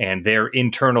 and their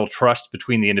internal trust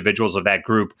between the individuals of that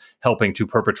group helping to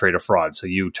perpetrate a fraud. So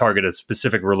you target a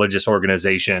specific religious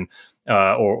organization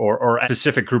or a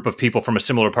specific group of people from a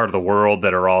similar part of the world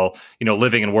that are all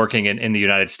living and working in the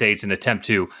United States, and attempt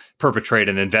to perpetrate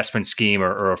an investment scheme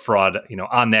or a fraud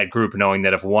on that group, knowing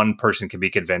that if one person can be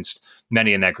convinced,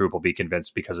 many in that group will be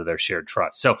convinced because of their shared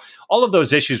trust. So all of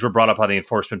those issues were brought up on the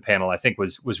enforcement panel, I think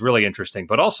was really interesting.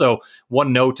 But also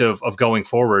one note of going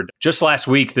forward, just last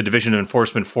week, the Division of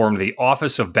Enforcement formed the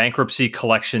Office of Bankruptcy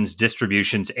Collections,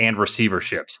 Distributions, and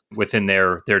Receiverships within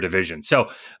their division. So,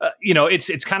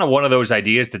 it's kind of one of those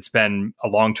ideas that's been a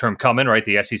long-term coming, right?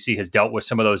 The SEC has dealt with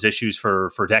some of those issues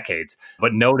for decades,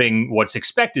 but noting what's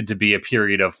expected to be a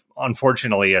period of,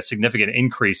 unfortunately, a significant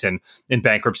increase in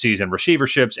bankruptcies and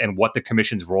receiverships, and what the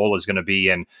commission's role is going to be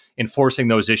in enforcing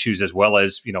those issues, as well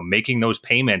as, making those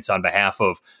payments on behalf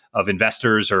of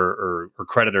investors or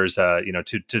creditors,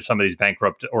 to some of these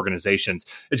bankrupt organizations,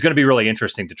 is going to be really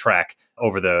interesting to track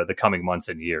over the coming months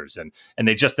and years. And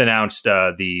they just announced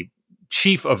the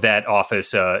chief of that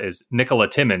office is Nicola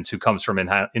Timmons, who comes from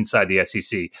inside the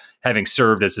SEC, having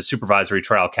served as the supervisory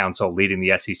trial counsel leading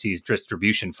the SEC's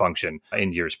distribution function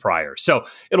in years prior. So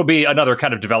it'll be another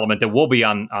kind of development that we'll be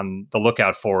on the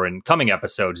lookout for in coming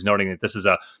episodes, noting that this is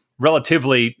a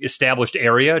relatively established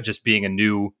area. Just being a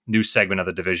new segment of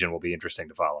the division will be interesting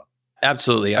to follow.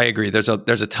 Absolutely. I agree. There's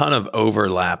a ton of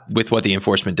overlap with what the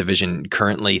enforcement division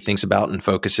currently thinks about and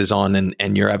focuses on.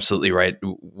 And you're absolutely right.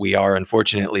 We are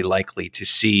unfortunately likely to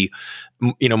see,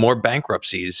 more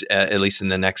bankruptcies, at least in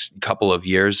the next couple of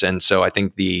years. And so I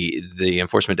think the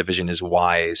enforcement division is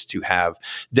wise to have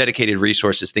dedicated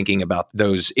resources thinking about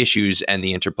those issues and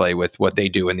the interplay with what they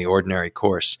do in the ordinary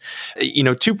course.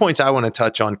 2 points I want to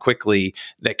touch on quickly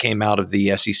that came out of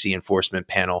the SEC enforcement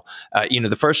panel.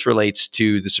 The first relates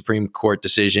to the Supreme Court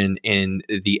decision in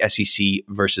the SEC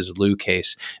versus Liu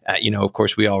case. Of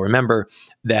course, we all remember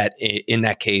that in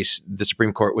that case, the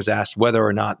Supreme Court was asked whether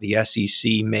or not the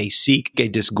SEC may seek a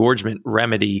disgorgement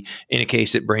remedy in a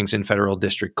case it brings in federal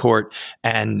district court.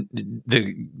 And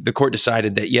the court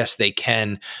decided that, yes, they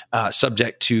can,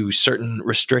 subject to certain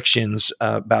restrictions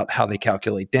about how they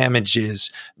calculate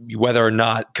damages, whether or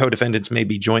not co-defendants may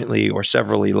be jointly or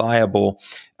severally liable,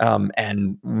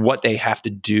 and what they have to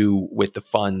do with the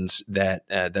funds that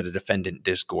a defendant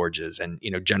disgorges. And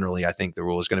generally, I think the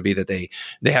rule is going to be that they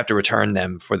have to return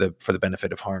them for the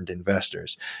benefit of harmed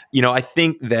investors. I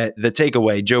think that the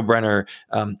takeaway, Joe Brenner,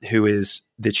 who is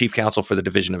the chief counsel for the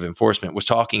Division of Enforcement, was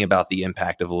talking about the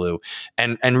impact of Liu.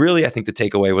 And really, I think the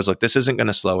takeaway was, look, this isn't going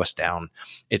to slow us down.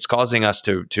 It's causing us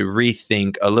to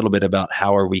rethink a little bit about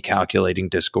how are we calculating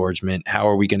disgorgement? How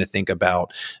are we going to think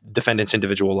about defendants'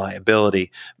 individual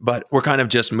liability? But we're kind of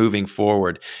just moving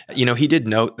forward. He did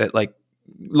note that,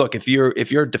 look, if you're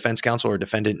a defense counsel or a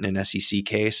defendant in an SEC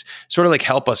case, sort of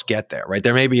help us get there, right?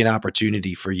 There may be an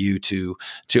opportunity for you to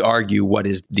argue what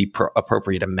is the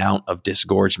appropriate amount of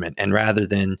disgorgement. And rather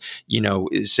than,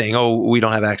 saying, oh, we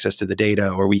don't have access to the data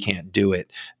or we can't do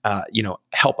it,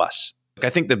 help us. I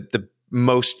think the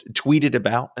most tweeted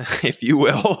about, if you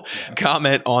will,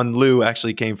 comment on Liu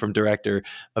actually came from Director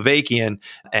Avakian.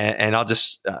 And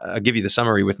I'll give you the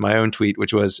summary with my own tweet,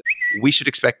 which was, we should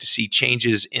expect to see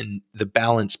changes in the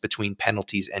balance between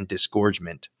penalties and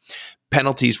disgorgement.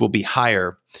 Penalties will be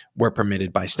higher where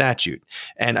permitted by statute.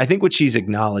 And I think what she's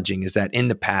acknowledging is that in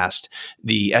the past,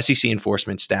 the SEC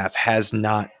enforcement staff has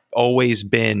not always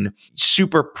been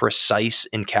super precise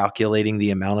in calculating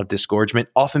the amount of disgorgement,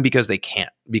 often because they can't,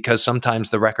 because sometimes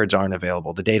the records aren't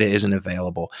available, the data isn't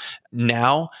available.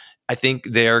 Now, I think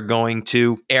they're going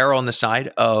to err on the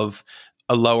side of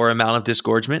a lower amount of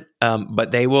disgorgement,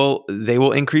 but they will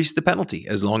increase the penalty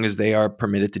as long as they are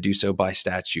permitted to do so by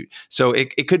statute. So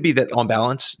it could be that on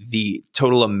balance, the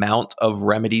total amount of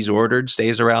remedies ordered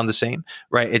stays around the same,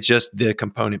 right? It's just the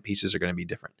component pieces are going to be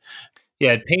different.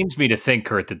 Yeah, it pains me to think,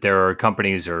 Kurt, that there are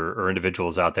companies or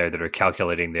individuals out there that are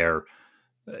calculating their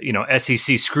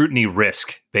SEC scrutiny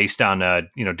risk based on,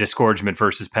 disgorgement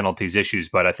versus penalties issues.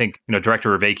 But I think,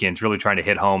 Director Avakian is really trying to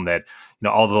hit home that,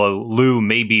 although lieu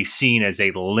may be seen as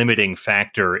a limiting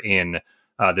factor in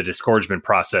the disgorgement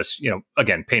process,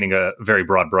 again, painting a very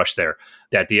broad brush there,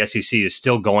 that the SEC is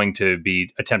still going to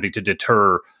be attempting to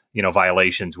deter,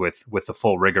 violations with the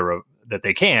full rigor that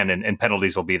they can, and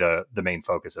penalties will be the main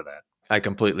focus of that. I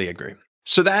completely agree.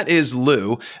 So that is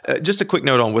lieu. Just a quick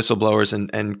note on whistleblowers,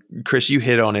 and Chris, you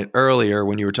hit on it earlier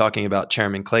when you were talking about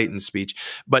Chairman Clayton's speech,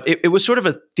 but it was sort of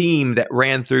a theme that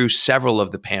ran through several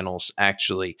of the panels,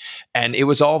 actually, and it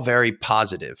was all very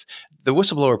positive. The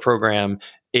whistleblower program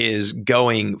is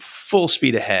going full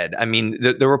speed ahead. I mean,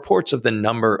 the reports of the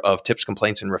number of tips,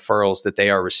 complaints, and referrals that they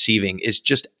are receiving is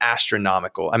just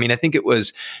astronomical. I mean, I think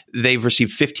they've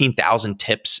received 15,000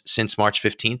 tips since March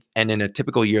 15th. And in a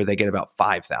typical year, they get about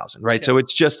 5,000, right? Yeah. So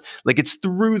it's just like it's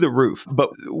through the roof. But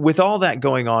with all that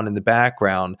going on in the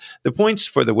background, the points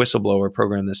for the whistleblower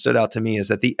program that stood out to me is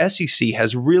that the SEC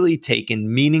has really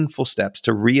taken meaningful steps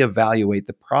to reevaluate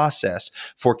the process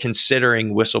for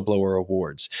considering whistleblower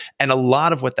awards. And a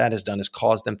lot of what that has done is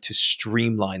caused them to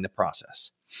streamline the process.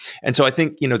 And so I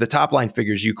think, the top line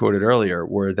figures you quoted earlier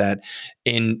were that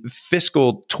in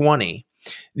fiscal 20,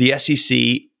 the SEC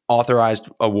authorized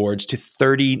awards to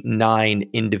 39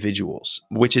 individuals,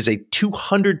 which is a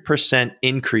 200%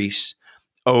 increase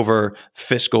over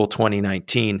fiscal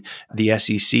 2019. The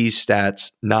SEC's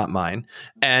stats, not mine.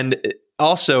 And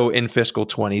also in fiscal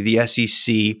 20, the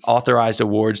SEC authorized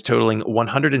awards totaling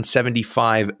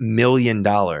 $175 million,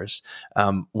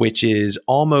 which is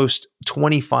almost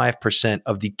 25%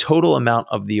 of the total amount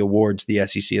of the awards the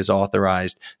SEC has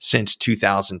authorized since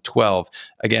 2012.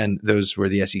 Again, those were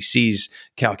the SEC's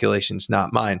calculations,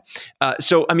 not mine.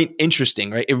 So, I mean, interesting,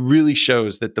 right? It really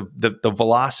shows that the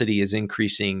velocity is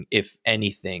increasing, if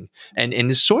anything, and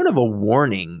is sort of a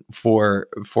warning for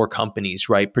companies,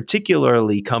 right?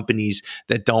 Particularly companies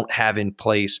that don't have in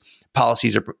place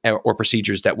policies or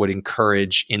procedures that would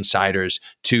encourage insiders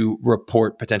to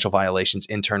report potential violations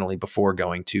internally before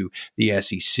going to the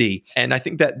SEC. And I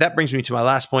think that brings me to my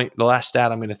last point. The last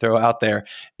stat I'm going to throw out there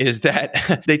is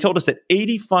that they told us that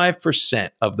 85%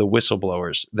 of the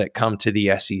whistleblowers that come to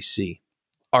the SEC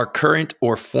are current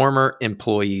or former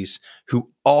employees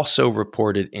who also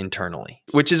reported internally,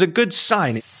 which is a good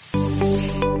sign.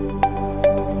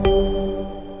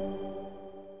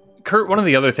 Kurt, one of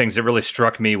the other things that really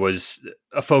struck me was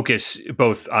a focus,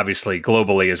 both obviously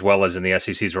globally as well as in the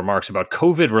SEC's remarks about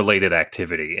COVID-related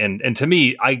activity. And to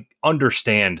me, I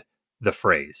understand the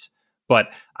phrase,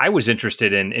 but I was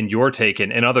interested in your take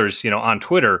and others, on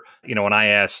Twitter, when I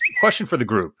asked, question for the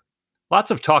group, lots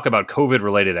of talk about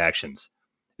COVID-related actions.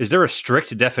 Is there a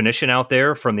strict definition out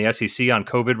there from the SEC on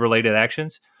COVID-related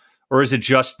actions? Or is it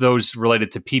just those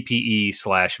related to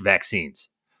PPE/vaccines?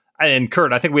 And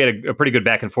Kurt, I think we had a pretty good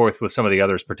back and forth with some of the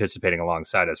others participating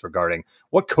alongside us regarding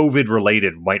what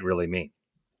COVID-related might really mean.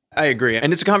 I agree.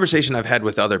 And it's a conversation I've had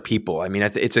with other people. I mean,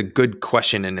 it's a good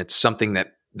question, and it's something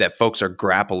that folks are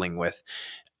grappling with.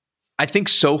 I think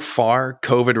so far,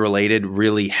 COVID-related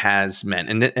really has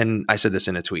meant, and I said this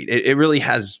in a tweet, it really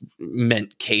has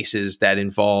meant cases that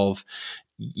involve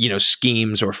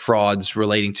schemes or frauds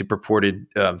relating to purported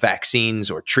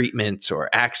vaccines or treatments or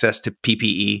access to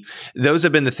PPE. Those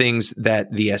have been the things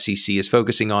that the SEC is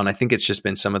focusing on. I think it's just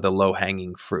been some of the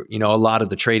low-hanging fruit. A lot of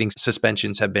the trading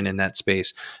suspensions have been in that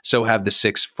space. So have the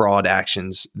 6 fraud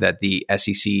actions that the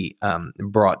SEC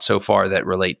brought so far that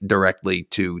relate directly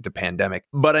to the pandemic.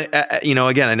 But,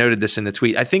 again, I noted this in the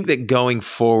tweet. I think that going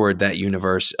forward, that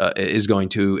universe is going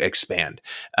to expand.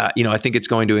 I think it's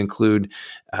going to include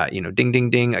ding,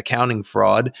 ding, ding, accounting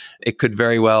fraud. It could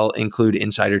very well include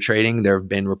insider trading. There have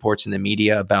been reports in the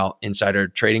media about insider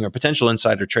trading or potential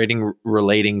insider trading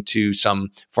relating to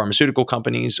some pharmaceutical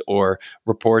companies, or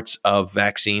reports of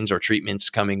vaccines or treatments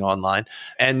coming online.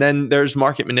 And then there's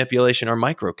market manipulation or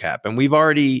microcap. And we've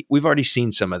already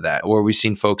seen some of that, where we've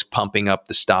seen folks pumping up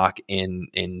the stock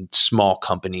in small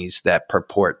companies that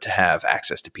purport to have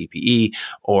access to PPE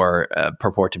or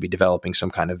purport to be developing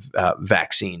some kind of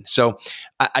vaccine. So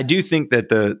I do think that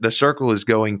the circle is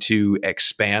going to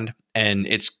expand, and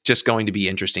it's just going to be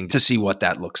interesting to see what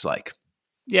that looks like.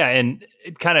 Yeah, and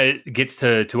it kind of gets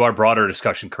to our broader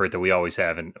discussion, Kurt, that we always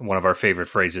have. And one of our favorite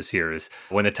phrases here is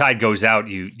when the tide goes out,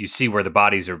 you see where the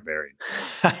bodies are buried.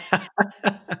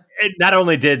 Not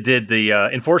only did the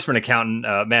enforcement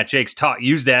accountant, Matt Jakes,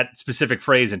 use that specific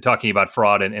phrase in talking about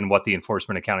fraud and what the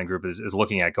enforcement accounting group is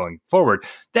looking at going forward,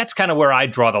 that's kind of where I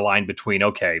draw the line between,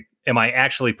 okay, am I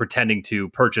actually pretending to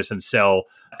purchase and sell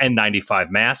N95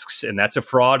 masks? And that's a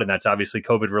fraud, and that's obviously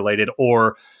COVID related.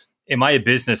 Or am I a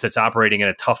business that's operating in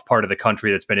a tough part of the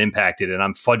country that's been impacted and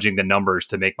I'm fudging the numbers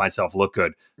to make myself look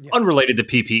good? Yeah. Unrelated to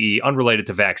PPE, unrelated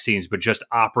to vaccines, but just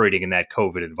operating in that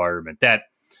COVID environment. That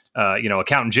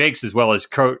Accountant Jakes, as well as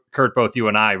Kurt, both you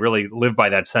and I really live by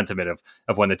that sentiment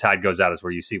of when the tide goes out is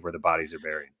where you see where the bodies are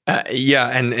buried.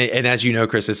 And as you know,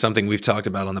 Chris, it's something we've talked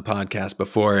about on the podcast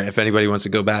before. If anybody wants to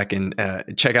go back and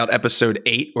check out episode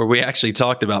 8, where we actually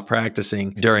talked about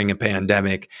practicing during a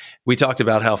pandemic, we talked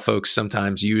about how folks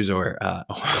sometimes use or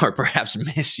perhaps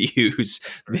misuse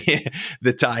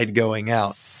the tide going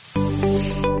out.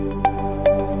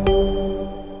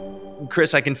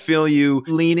 Chris, I can feel you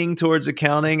leaning towards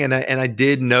accounting. And I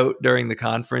did note during the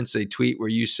conference a tweet where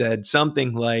you said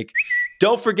something like,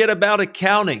 don't forget about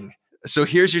accounting. So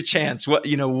here's your chance. What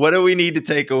do we need to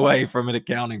take away from an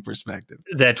accounting perspective?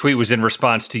 That tweet was in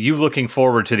response to you looking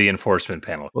forward to the enforcement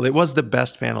panel. Well, it was the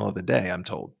best panel of the day, I'm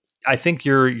told. I think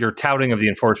your touting of the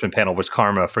enforcement panel was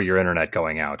karma for your internet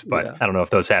going out, but yeah. I don't know if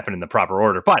those happened in the proper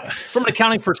order. But from an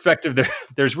accounting perspective,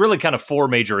 there's really kind of 4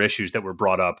 major issues that were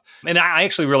brought up. And I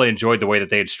actually really enjoyed the way that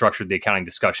they had structured the accounting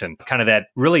discussion, kind of that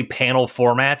really panel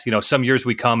format. Some years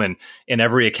we come and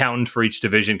every accountant for each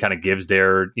division kind of gives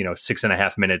their,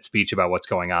 6.5 minute speech about what's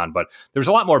going on. But there's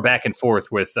a lot more back and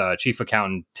forth with Chief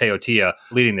Accountant Teo Tia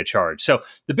leading the charge. So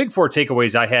the big 4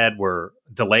 takeaways I had were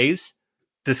delays,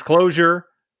 disclosure,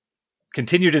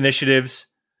 continued initiatives,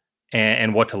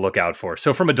 and what to look out for.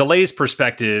 So from a delays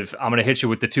perspective, I'm going to hit you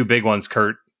with the 2 big ones,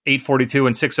 Kurt, 842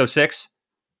 and 606.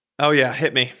 Oh, yeah.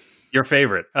 Hit me. Your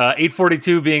favorite.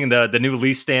 842 being the new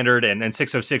lease standard and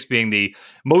 606 being the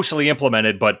mostly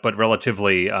implemented but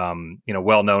relatively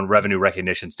well-known revenue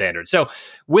recognition standard. So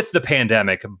with the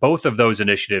pandemic, both of those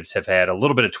initiatives have had a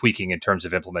little bit of tweaking in terms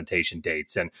of implementation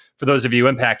dates. And for those of you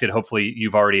impacted, hopefully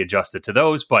you've already adjusted to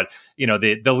those. But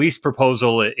the lease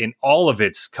proposal in all of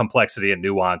its complexity and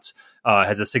nuance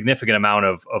has a significant amount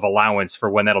of allowance for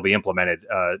when that'll be implemented,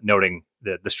 noting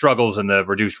the struggles and the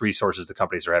reduced resources the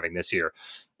companies are having this year.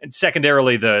 And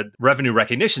secondarily, the revenue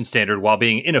recognition standard, while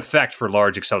being in effect for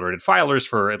large accelerated filers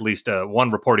for at least one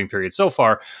reporting period so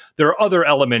far, there are other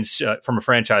elements from a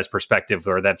franchise perspective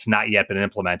where that's not yet been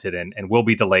implemented and will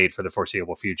be delayed for the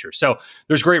foreseeable future. So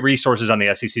there's great resources on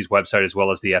the SEC's website as well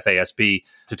as the FASB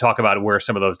to talk about where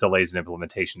some of those delays in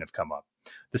implementation have come up.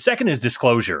 The second is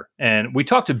disclosure. And we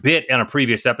talked a bit on a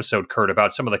previous episode, Kurt,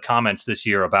 about some of the comments this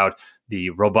year about the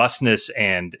robustness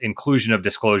and inclusion of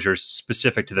disclosures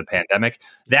specific to the pandemic.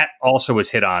 That also was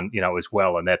hit on, as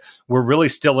well. And that we're really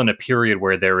still in a period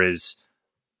where there is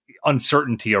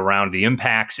uncertainty around the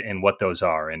impacts and what those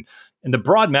are. And the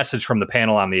broad message from the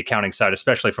panel on the accounting side,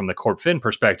 especially from the CorpFin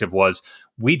perspective, was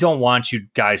we don't want you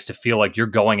guys to feel like you're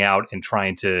going out and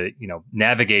trying to,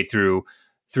 navigate through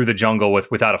the jungle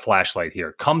without a flashlight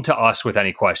here. Come to us with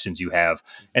any questions you have.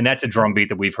 And that's a drumbeat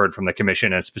that we've heard from the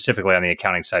commission and specifically on the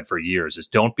accounting side for years is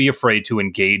don't be afraid to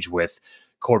engage with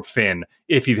CorpFin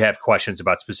if you have questions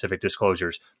about specific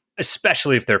disclosures,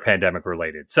 especially if they're pandemic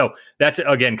related. So that's,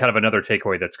 again, kind of another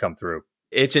takeaway that's come through.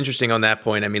 It's interesting on that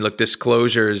point. I mean, look,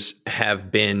 disclosures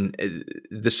have been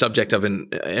the subject of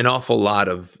an awful lot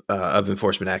of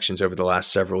enforcement actions over the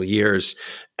last several years.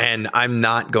 And I'm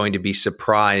not going to be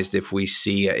surprised if we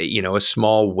see, a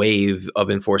small wave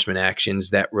of enforcement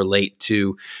actions that relate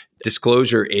to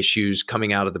disclosure issues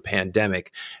coming out of the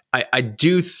pandemic. I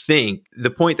do think the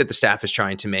point that the staff is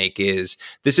trying to make is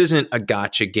this isn't a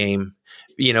gotcha game.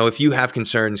 If you have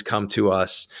concerns, come to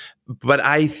us. But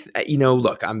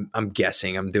look, I'm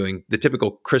guessing, I'm doing the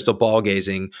typical crystal ball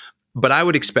gazing, but I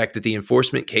would expect that the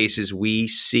enforcement cases we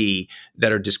see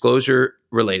that are disclosure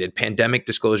related, pandemic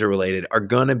disclosure related, are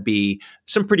going to be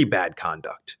some pretty bad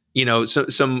conduct.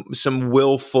 Some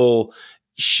willful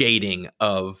shading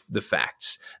of the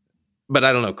facts. But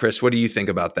I don't know, Chris, what do you think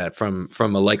about that from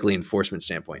a likely enforcement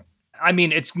standpoint? I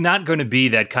mean, it's not going to be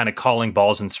that kind of calling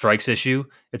balls and strikes issue.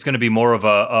 It's going to be more of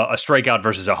a strikeout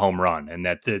versus a home run. And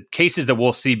that the cases that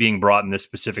we'll see being brought in this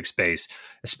specific space,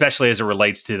 especially as it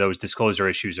relates to those disclosure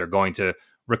issues, are going to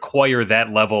require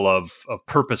that level of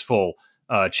purposeful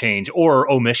change or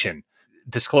omission.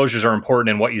 Disclosures are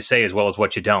important in what you say as well as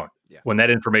what you don't. Yeah. When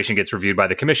that information gets reviewed by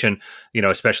the commission,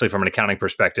 especially from an accounting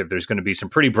perspective, there's going to be some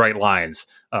pretty bright lines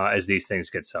as these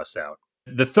things get sussed out.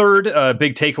 The third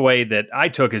big takeaway that I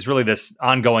took is really this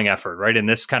ongoing effort, right? And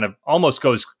this kind of almost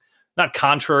goes not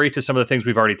contrary to some of the things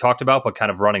we've already talked about, but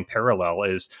kind of running parallel,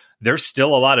 is there's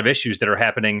still a lot of issues that are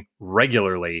happening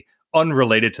regularly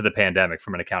unrelated to the pandemic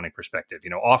from an accounting perspective.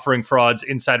 Offering frauds,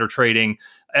 insider trading,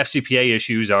 FCPA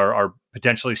issues are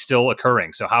potentially still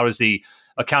occurring. So how is the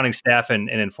accounting staff and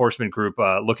enforcement group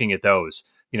looking at those?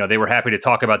 They were happy to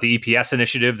talk about the EPS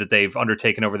initiative that they've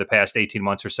undertaken over the past 18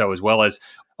 months or so, as well as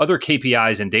other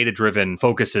KPIs and data-driven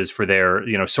focuses for their,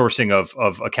 sourcing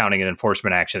of accounting and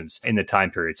enforcement actions in the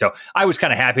time period. So I was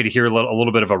kind of happy to hear a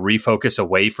little bit of a refocus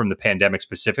away from the pandemic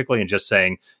specifically and just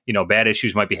saying, bad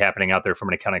issues might be happening out there from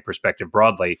an accounting perspective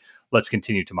broadly. Let's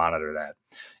continue to monitor that.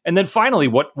 And then finally,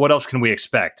 what else can we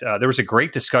expect? There was a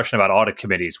great discussion about audit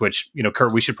committees, which,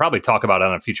 Kurt, we should probably talk about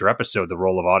on a future episode, the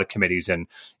role of audit committees in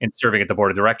serving at the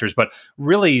board of directors. But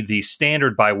really, the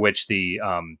standard by which the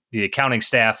accounting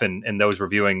staff and those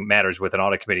reviewing matters with an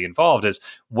audit committee involved is,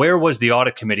 where was the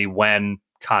audit committee when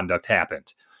conduct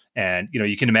happened? And,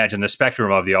 you can imagine the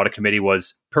spectrum of the audit committee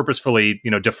was purposefully,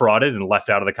 defrauded and left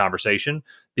out of the conversation,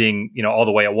 being, all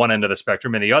the way at one end of the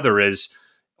spectrum. And the other is,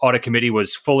 audit committee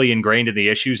was fully ingrained in the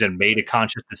issues and made a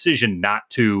conscious decision not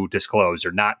to disclose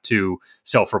or not to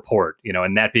self-report,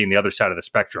 and that being the other side of the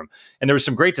spectrum. And there was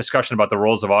some great discussion about the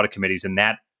roles of audit committees, and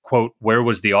that, quote, where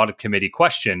was the audit committee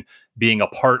question being a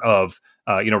part of,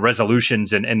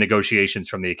 resolutions and negotiations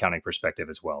from the accounting perspective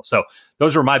as well. So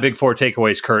those were my big four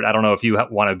takeaways, Kurt. I don't know if you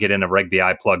want to get in a Reg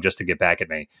BI plug just to get back at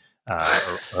me.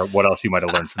 Or what else you might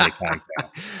have learned from the accounting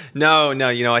panel.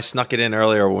 No. I snuck it in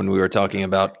earlier when we were talking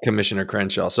about Commissioner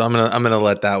Crenshaw, so I'm gonna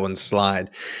let that one slide.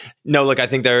 No, look, I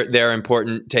think they're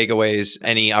important takeaways.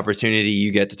 Any opportunity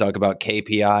you get to talk about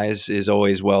KPIs is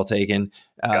always well taken.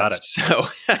 Got it. So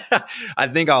I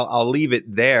think I'll leave it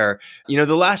there.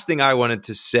 The last thing I wanted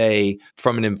to say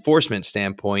from an enforcement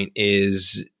standpoint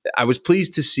is I was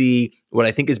pleased to see what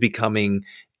I think is becoming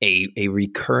a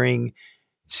recurring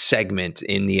segment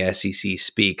in the SEC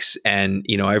Speaks. And,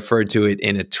 I referred to it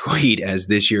in a tweet as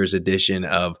this year's edition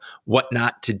of What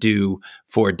Not to Do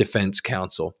for Defense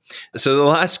Counsel. So the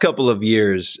last couple of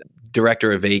years,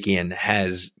 Director Avakian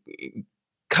has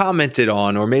commented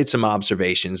on or made some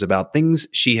observations about things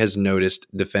she has noticed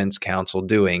defense counsel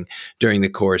doing during the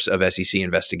course of SEC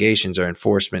investigations or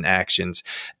enforcement actions.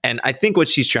 And I think what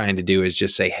she's trying to do is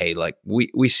just say, hey,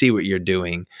 we see what you're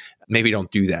doing. Maybe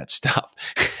don't do that stuff.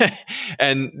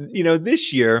 And,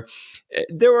 this year,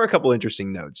 there were a couple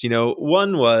interesting notes.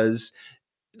 One was,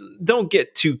 don't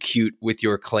get too cute with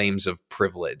your claims of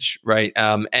privilege, right?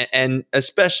 And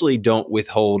especially don't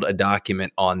withhold a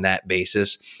document on that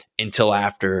basis until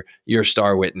after your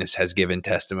star witness has given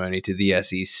testimony to the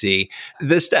SEC.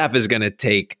 The staff is going to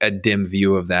take a dim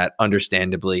view of that,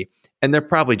 understandably, and they're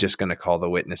probably just going to call the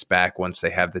witness back once they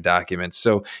have the documents.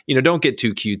 So, don't get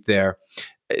too cute there.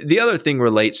 The other thing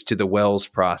relates to the Wells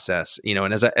process,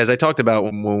 and as I talked about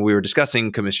when we were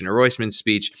discussing Commissioner Roisman's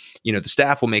speech, the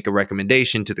staff will make a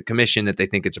recommendation to the commission that they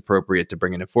think it's appropriate to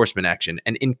bring an enforcement action.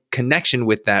 And in connection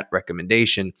with that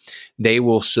recommendation, they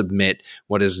will submit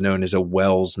what is known as a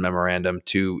Wells memorandum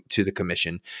to the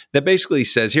commission that basically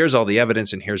says, here's all the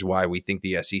evidence and here's why we think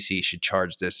the SEC should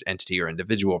charge this entity or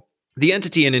individual. The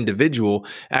entity and individual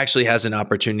actually has an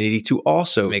opportunity to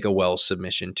also make a Wells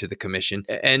submission to the commission.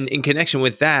 And in connection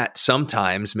with that,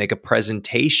 sometimes make a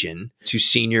presentation to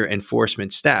senior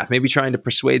enforcement staff, maybe trying to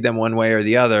persuade them one way or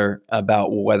the other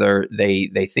about whether they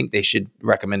think they should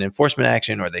recommend enforcement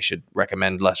action or they should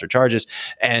recommend lesser charges.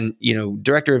 And,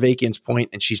 Director Avakian's point,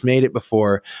 and she's made it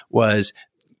before, was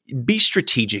be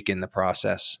strategic in the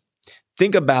process.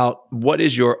 Think about what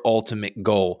is your ultimate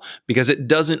goal, because it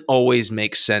doesn't always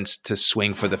make sense to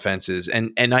swing for the fences.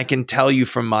 And I can tell you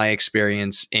from my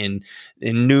experience in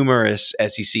numerous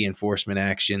SEC enforcement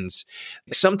actions,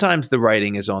 sometimes the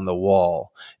writing is on the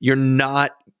wall. You're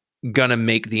not going to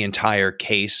make the entire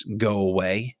case go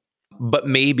away, but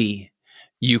maybe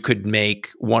you could make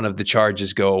one of the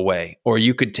charges go away, or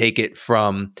you could take it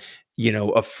from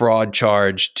a fraud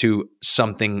charge to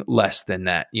something less than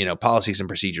that, policies and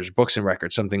procedures, books and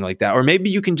records, something like that. Or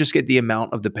maybe you can just get the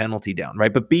amount of the penalty down,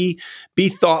 right? But be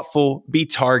thoughtful, be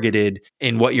targeted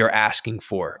in what you're asking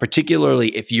for, particularly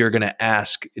if you're going to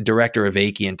ask Director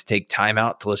Avakian to take time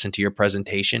out to listen to your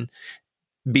presentation.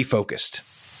 Be focused.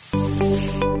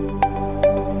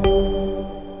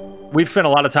 We've spent a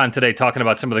lot of time today talking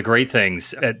about some of the great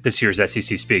things at this year's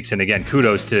SEC Speaks. And again,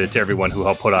 kudos to everyone who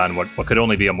helped put on what could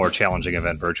only be a more challenging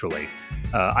event virtually.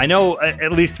 I know,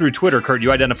 at least through Twitter, Kurt,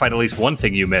 you identified at least one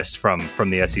thing you missed from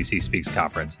the SEC Speaks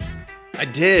conference. I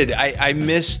did. I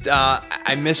missed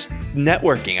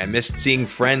networking. I missed seeing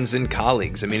friends and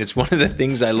colleagues. I mean, it's one of the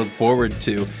things I look forward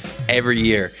to every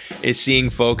year is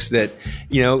seeing folks that,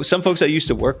 some folks I used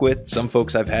to work with, some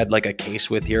folks I've had like a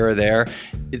case with here or there.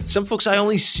 Some folks I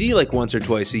only see like once or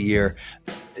twice a year.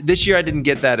 This year I didn't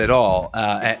get that at all.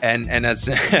 And as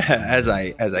as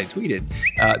I tweeted,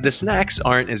 the snacks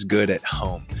aren't as good at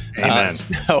home.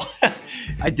 So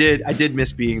I did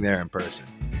miss being there in person.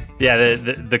 Yeah,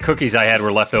 the cookies I had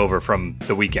were left over from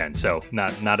the weekend, so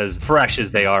not as fresh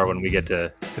as they are when we get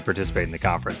to participate in the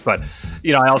conference. But,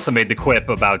 I also made the quip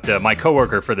about my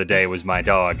coworker for the day was my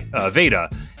dog,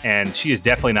 Veda, and she is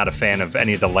definitely not a fan of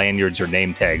any of the lanyards or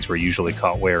name tags we're usually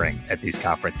caught wearing at these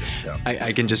conferences. So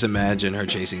I can just imagine her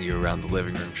chasing you around the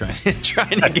living room trying to get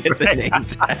the name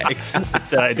tag.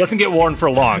 It doesn't get worn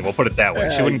for long, we'll put it that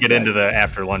way. She wouldn't get into the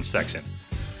after lunch section.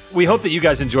 We hope that you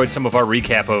guys enjoyed some of our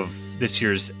recap of this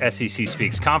year's SEC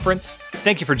Speaks conference.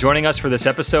 Thank you for joining us for this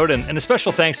episode, and a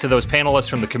special thanks to those panelists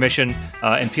from the Commission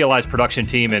and PLI's production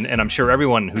team, and I'm sure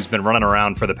everyone who's been running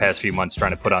around for the past few months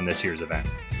trying to put on this year's event.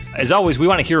 As always, we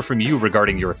want to hear from you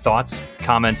regarding your thoughts,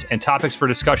 comments, and topics for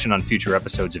discussion on future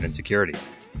episodes of Insecurities.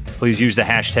 Please use the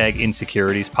hashtag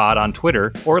InsecuritiesPod on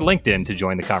Twitter or LinkedIn to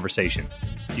join the conversation.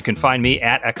 You can find me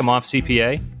at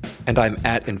EcomoffCPA. And I'm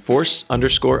at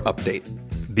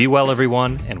Enforce_update. Be well,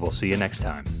 everyone, and we'll see you next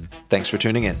time. Thanks for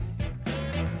tuning in.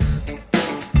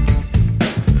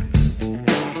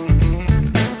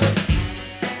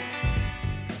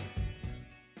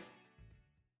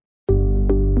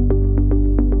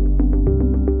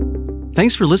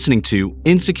 Thanks for listening to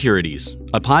Insecurities,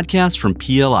 a podcast from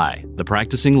PLI, the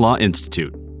Practicing Law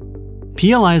Institute.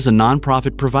 PLI is a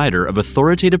nonprofit provider of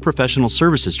authoritative professional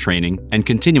services training and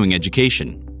continuing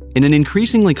education. In an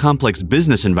increasingly complex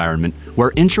business environment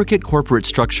where intricate corporate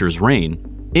structures reign,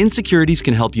 Insecurities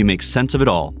can help you make sense of it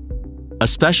all. A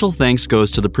special thanks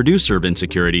goes to the producer of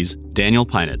Insecurities, Daniel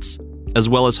Peinitz, as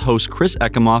well as hosts Chris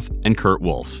Ecomoff and Kurt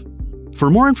Wolf. For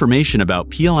more information about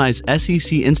PLI's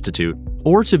SEC Institute,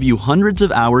 or to view hundreds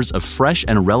of hours of fresh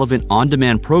and relevant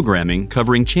on-demand programming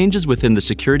covering changes within the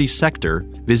securities sector,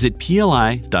 visit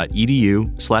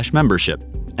pli.edu/membership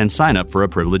and sign up for a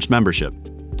privileged membership.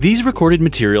 These recorded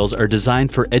materials are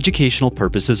designed for educational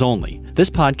purposes only. This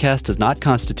podcast does not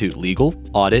constitute legal,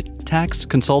 audit, tax,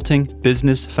 consulting,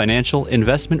 business, financial,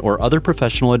 investment, or other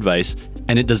professional advice,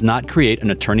 and it does not create an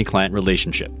attorney-client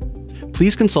relationship.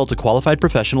 Please consult a qualified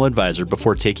professional advisor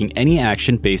before taking any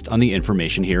action based on the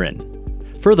information herein.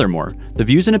 Furthermore, the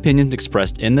views and opinions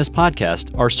expressed in this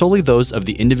podcast are solely those of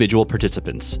the individual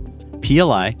participants.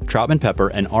 PLI, Troutman Pepper,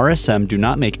 and RSM do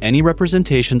not make any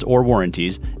representations or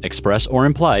warranties, express or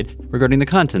implied, regarding the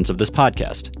contents of this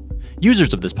podcast.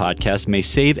 Users of this podcast may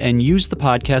save and use the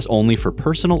podcast only for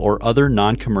personal or other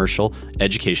non-commercial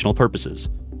educational purposes.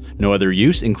 No other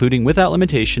use, including without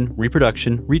limitation,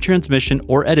 reproduction, retransmission,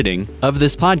 or editing of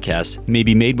this podcast may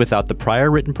be made without the prior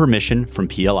written permission from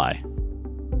PLI.